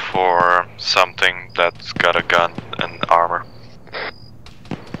 shot for something that's got a gun and armor.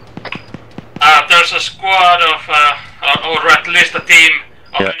 There's a squad of, or at least a team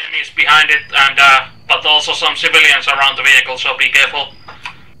of enemies behind it, and but also some civilians around the vehicle, so be careful.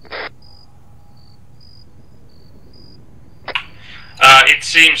 It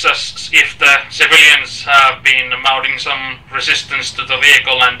seems as if the civilians have been mounting some resistance to the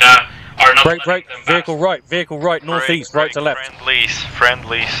vehicle and are not Break. Vehicle right, northeast, right to left.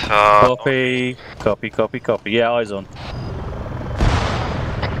 Friendlies. Copy. Yeah, eyes on.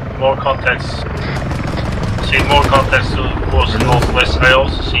 More contacts. See more contacts towards northwest. I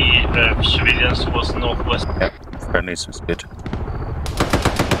also see civilians towards northwest. Yep, friendlies was good.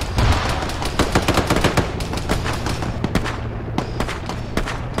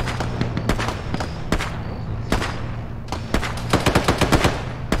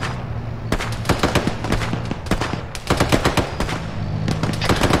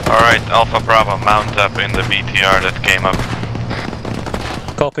 Alright, Alpha Bravo, mount up in the BTR that came up.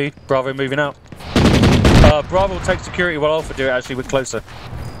 Copy. Bravo moving out. Bravo will take security while Alpha do it, actually, we're closer.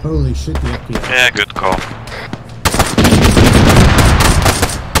 Holy shit, the FBI. Yeah, good call.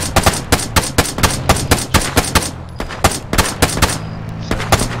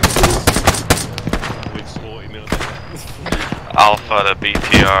 Alpha, the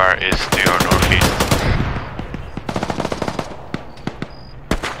BTR is to your northeast.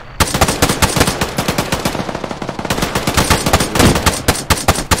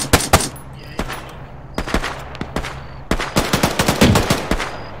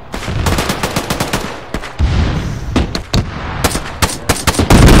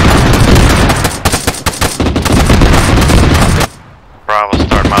 Bravo,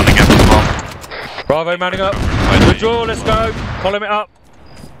 start mounting up as well. Bravo mounting up. Withdraw, let's go. Column it up.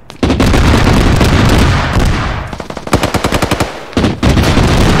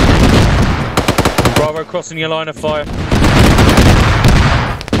 Bravo crossing your line of fire.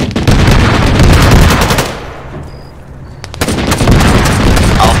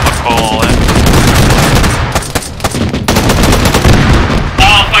 Alpha call in.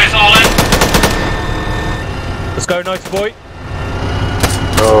 Alpha is all in. Let's go, nice boy.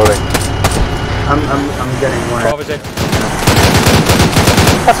 Rolling. I'm getting one. Bravo's in.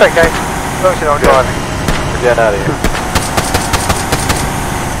 That's okay. As long as you're not driving. We're getting out of here.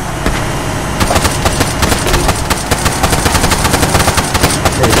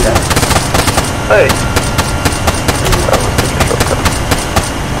 Hey.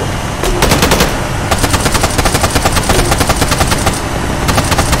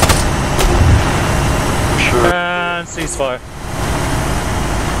 And ceasefire.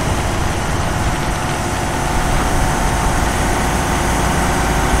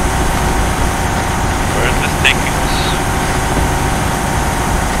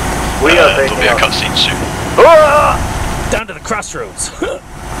 there'll be a cutscene soon. Down to the crossroads. Are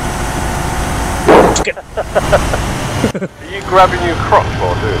you grabbing your crotch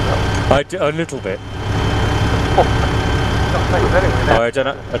while doing that? A little bit. Anyway, Oh, I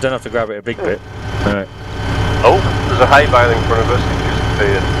don't have to grab it a big bit. Alright. Oh, there's a hay bale in front of us. It just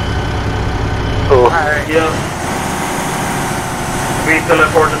appeared. Oh. Yeah. We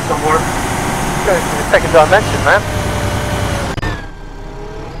teleported somewhere. Second dimension, man.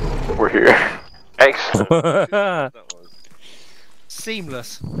 We're here. Excellent.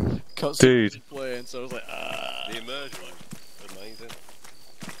 Seamless. Dude. Playing, so I was like, The immersion was amazing.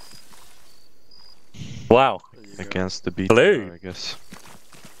 Wow. Against the beat, Blue. I guess.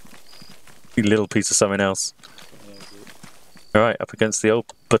 You little piece of something else. Alright, up against the old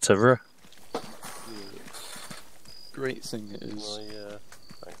butterer. great thing is.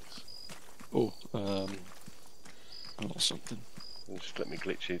 Thanks. Oh, oh, something. Just let me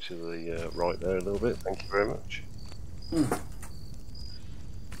glitch you to the right there a little bit. Thank you very much.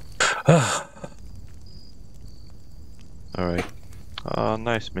 Alright.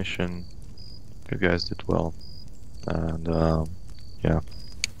 Nice mission. You guys did well. And, yeah.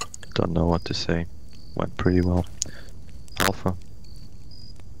 Don't know what to say. Went pretty well. Alpha.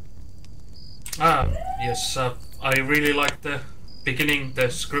 Yes, I really liked the beginning, the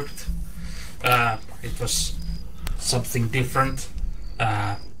script. It was something different.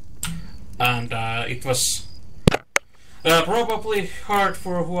 And it was probably hard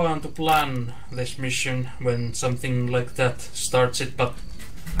for Juan to plan this mission when something like that starts it, but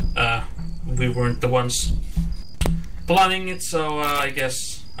we weren't the ones planning it, so I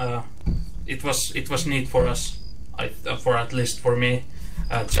guess it was neat for us, for at least for me,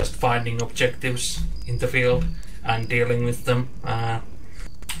 just finding objectives in the field and dealing with them.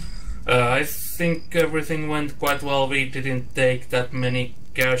 I think everything went quite well. We didn't take that many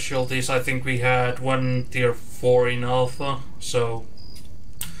casualties. I think we had one tier 4 in alpha, so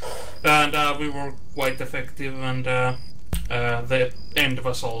and we were quite effective, and the end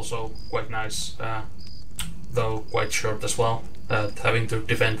was also quite nice, though quite short as well, having to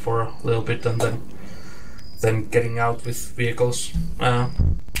defend for a little bit and then getting out with vehicles.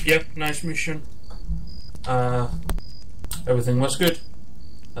 Yeah, nice mission. Everything was good.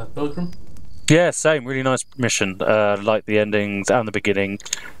 Pilgrim? Yeah, same. Really nice mission. Like the endings and the beginning.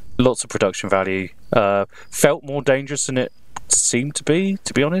 Lots of production value. Felt more dangerous than it seemed to be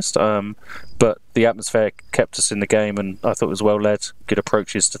honest. But the atmosphere kept us in the game, and I thought it was well led. Good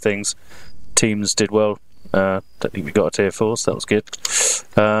approaches to things. Teams did well. Don't think we got a tier 4, so that was good.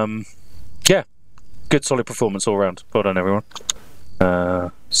 Yeah, good solid performance all round. Well done, everyone.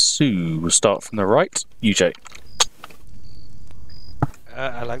 Sue, we'll start from the right. UJ.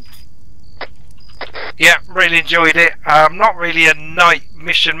 Hello. Yeah, really enjoyed it. I'm not really a night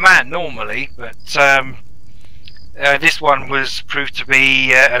mission man normally, but this one was proved to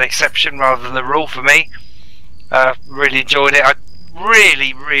be an exception rather than the rule for me. Really enjoyed it. I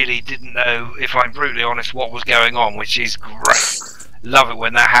really didn't know, if I'm brutally honest, what was going on, which is great. Love it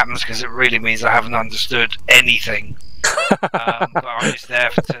when that happens, because it really means I haven't understood anything. But I'm just there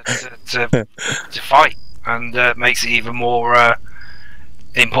to fight, and makes it even more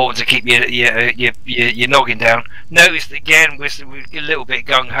important to keep your noggin down. Noticed again we're a little bit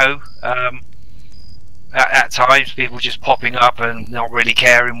gung-ho at times, people just popping up and not really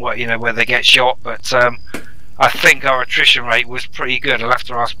caring what whether they get shot, but I think our attrition rate was pretty good. I'll have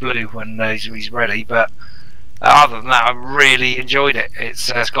to ask Blue when he's ready, but other than that I really enjoyed it.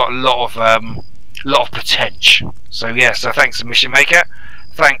 It's got a lot of potential. So yeah, so thanks to Mission Maker,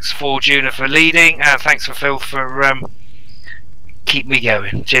 thanks for Juna for leading, and thanks for Phil for keep me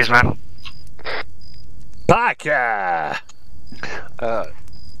going. Cheers, man. Baka!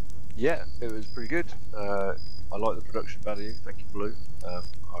 Yeah, it was pretty good. I like the production value. Thank you, Blue. I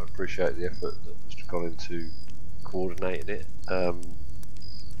appreciate the effort that Mr. gone into coordinating it.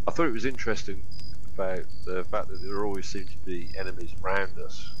 I thought it was interesting about the fact that there always seemed to be enemies around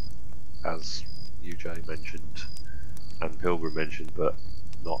us, as UJ mentioned and Pilgrim mentioned, but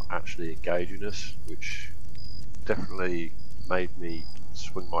not actually engaging us, which definitely made me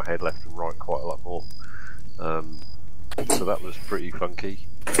swing my head left and right quite a lot more. So that was pretty funky.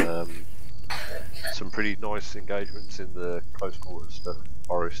 Some pretty nice engagements in the close quarters stuff.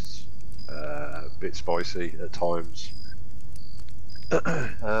 Forests, a bit spicy at times.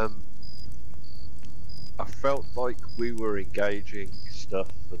 I felt like we were engaging stuff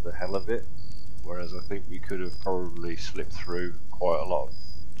for the hell of it, whereas I think we could have probably slipped through quite a lot of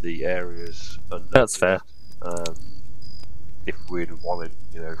the areas. That's fair. If we'd have wanted,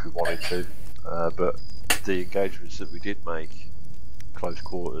 if we wanted to, but the engagements that we did make close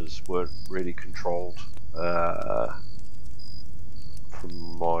quarters weren't really controlled, in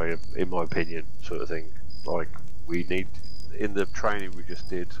my opinion, sort of thing. Like, we need, in the training we just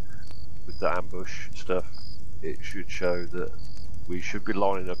did with the ambush stuff, it should show that we should be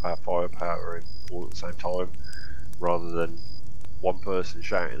lining up our firepower in all at the same time, rather than one person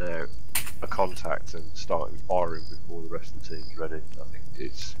shouting out a contact and starting firing before the rest of the team's ready. I think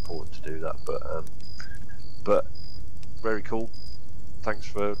it's important to do that, but very cool. Thanks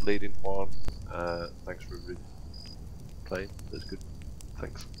for leading, Juan. Thanks for playing. That's good.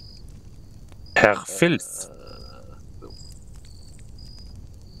 Thanks. Herr Filth. I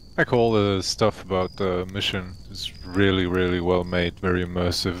like all the stuff about the mission. It's really, really well made, very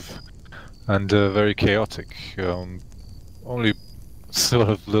immersive, and very chaotic. Only sort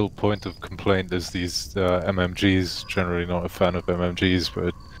of little point of complaint is these MMGs. Generally not a fan of MMGs,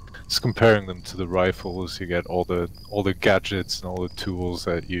 but just comparing them to the rifles, you get all the gadgets and all the tools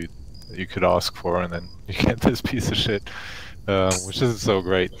that you could ask for, and then you get this piece of shit, which isn't so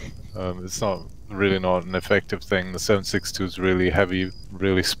great. It's not an effective thing. The 7.62 is really heavy,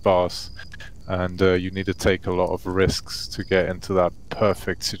 really sparse, and you need to take a lot of risks to get into that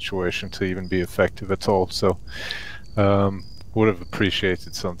perfect situation to even be effective at all. So would have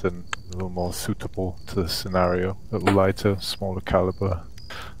appreciated something a little more suitable to the scenario, a little lighter, smaller caliber, a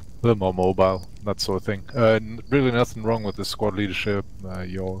little more mobile, that sort of thing. Really nothing wrong with the squad leadership.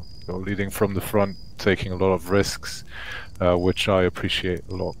 You're leading from the front, taking a lot of risks, which I appreciate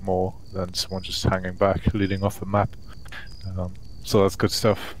a lot more than someone just hanging back, leading off a map. So that's good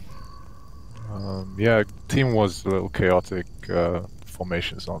stuff. Yeah, team was a little chaotic.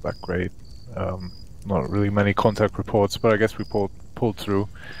 Formation's not that great. Not really many contact reports, but I guess we pulled through.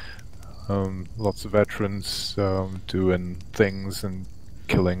 Lots of veterans doing things and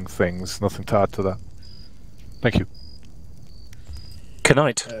killing things. Nothing to add to that. Thank you. Good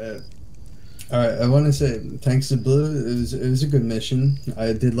night. Alright, I want to say thanks to Blue. It was a good mission.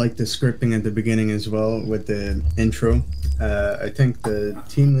 I did like the scripting at the beginning as well with the intro. I think the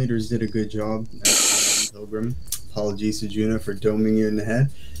team leaders did a good job at Pilgrim. Apologies to Juna for doming you in the head.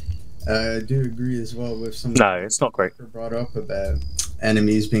 I do agree as well with some. No, it's not great. Brought up about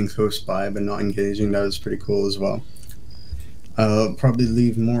enemies being close by but not engaging. That was pretty cool as well. I'll probably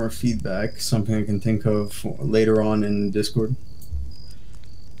leave more feedback, something I can think of later on in Discord.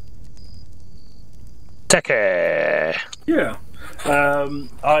 Teke. Yeah.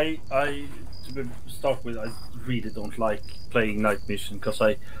 I to start with, I really don't like playing night mission because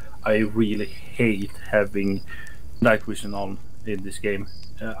I really hate having night vision on in this game.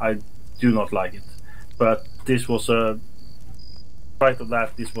 I do not like it, but this was this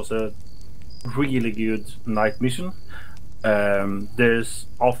was a really good night mission. There's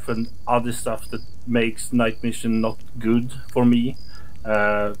often other stuff that makes night mission not good for me,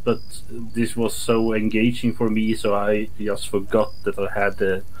 but this was so engaging for me, so I just forgot that I had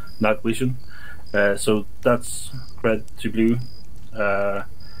the night vision. So that's credit to Blue.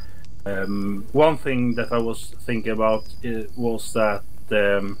 One thing that I was thinking about was that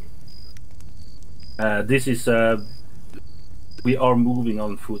this is we are moving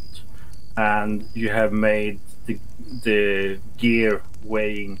on foot, and you have made the gear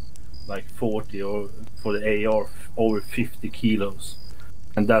weighing like 40 or for the AR over 50 kilos,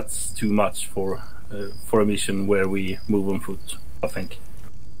 and that's too much for a mission where we move on foot. I think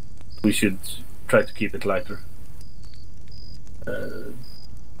we should try to keep it lighter.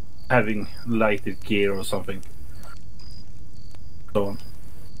 Having lighter gear or something. So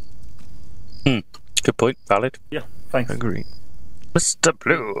on. Good point. Valid. Yeah, thanks. Agree. Mr.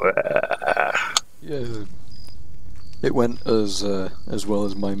 Blue. Yeah, it went as well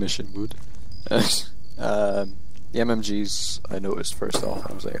as my mission would. The MMGs, I noticed first off,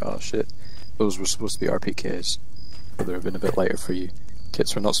 I was like, oh shit, those were supposed to be RPKs. But they would have been a bit lighter for you.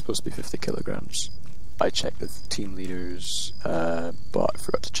 Kits were not supposed to be 50 kilograms. I checked the team leaders, but I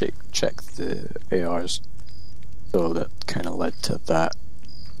forgot to check the ARs. So that kind of led to that.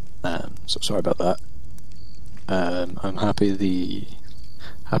 So sorry about that. I'm happy the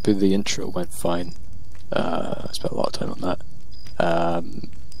intro went fine. I spent a lot of time on that.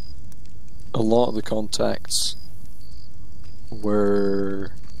 A lot of the contacts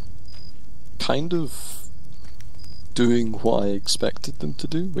were kind of doing what I expected them to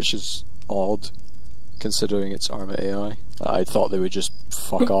do, which is odd considering it's Arma AI. I thought they would just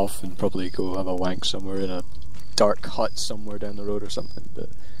fuck off and probably go have a wank somewhere in a dark hut somewhere down the road or something, but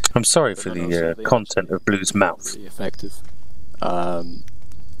I'm sorry for the content of Blue's mouth. Really effective.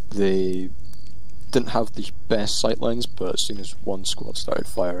 They didn't have the best sightlines, but as soon as one squad started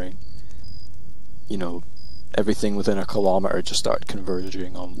firing, you know, everything within a kilometer just started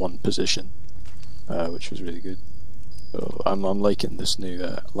converging on one position, which was really good. So I'm liking this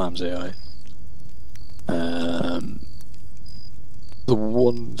new LAMS AI. The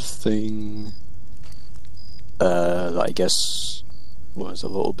one thing that I guess was a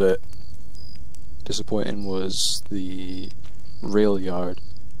little bit disappointing was the rail yard.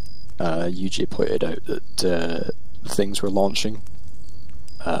 UJ pointed out that things were launching,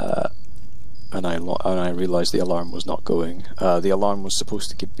 and I realised the alarm was not going. The alarm was supposed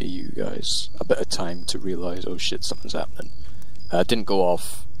to give you guys a bit of time to realise, oh shit, something's happening. It didn't go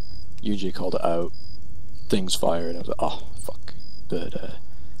off. UJ called it out. Things fired. I was like, oh fuck.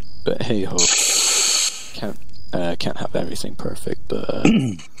 But hey ho, can't have everything perfect. But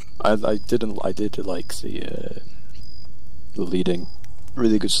I did like the leading.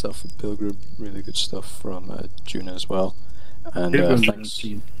 Really good stuff from Pilgrim. Really good stuff from Juna as well. And thanks.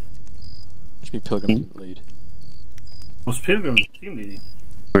 Team. Which means Pilgrim didn't lead. Was Pilgrim team leading?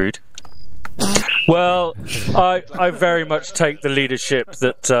 Rude. Well, I very much take the leadership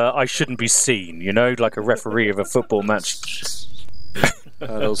that I shouldn't be seen, you know, like a referee of a football match.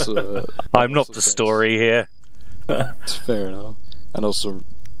 And also, I'm not the story here. It's fair enough. And also,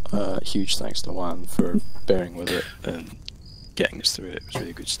 huge thanks to Juan for bearing with it and getting us through it. It was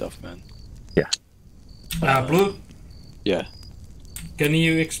really good stuff, man. Yeah. Blue? Yeah. Can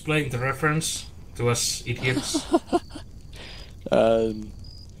you explain the reference to us idiots?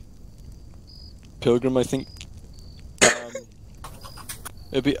 Pilgrim, I think.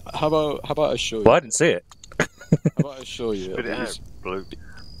 It'd be. How about I show you? Well, I didn't see it. How about I show you? Spit it out, Blue.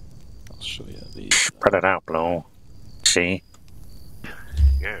 I'll show you these. Spread it out, Blue. See?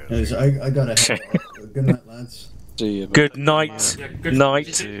 Yes, I gotta head off. Good night, lads. See you. Good night. Good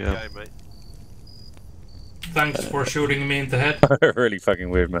night. See you. Thanks for shooting me in the head. Really fucking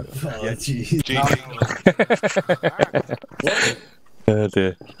weird, man. Oh, jeez. Oh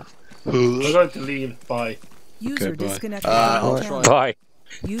dear. We're going to leave. Bye. User bye. disconnected. Bye.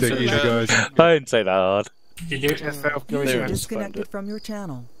 User Take it easy, guys. I didn't say that hard. User disconnected from your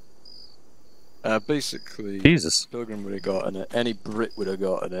channel. Basically, Jesus. Pilgrim would have gotten it. Any Brit would have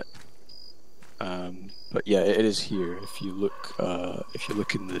gotten it. But yeah, it is here. If you look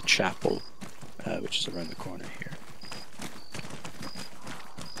in the chapel, which is around the corner here.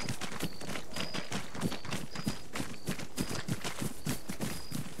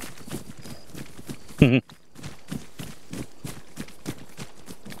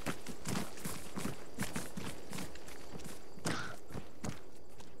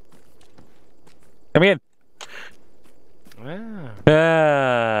 Come in. Wow.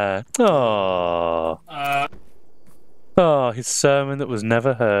 Oh, his sermon that was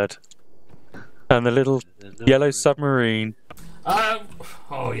never heard. And the little yellow submarine.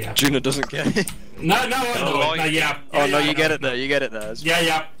 Oh yeah. Juna doesn't get it. No, yeah. Oh no, you get it there. You get it there.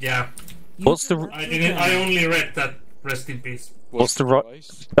 Yeah. What's the? I only read that. Rest in peace. What's the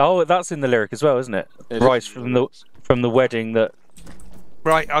rice? Oh, that's in the lyric as well, isn't it? Rice from the wedding that.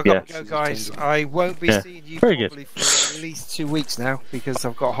 Right, I've got to go, guys. I won't be seeing you Very probably for at least 2 weeks now because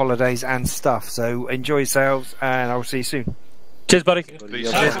I've got holidays and stuff. So enjoy yourselves, and I'll see you soon. Cheers, buddy.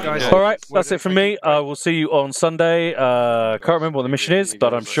 Cheers, guys. All right, that's it from me. We'll see you on Sunday. Can't remember what the mission is,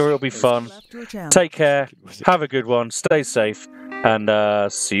 but I'm sure it'll be fun. Take care. Have a good one. Stay safe, and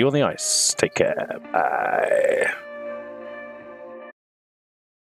see you on the ice. Take care. Bye.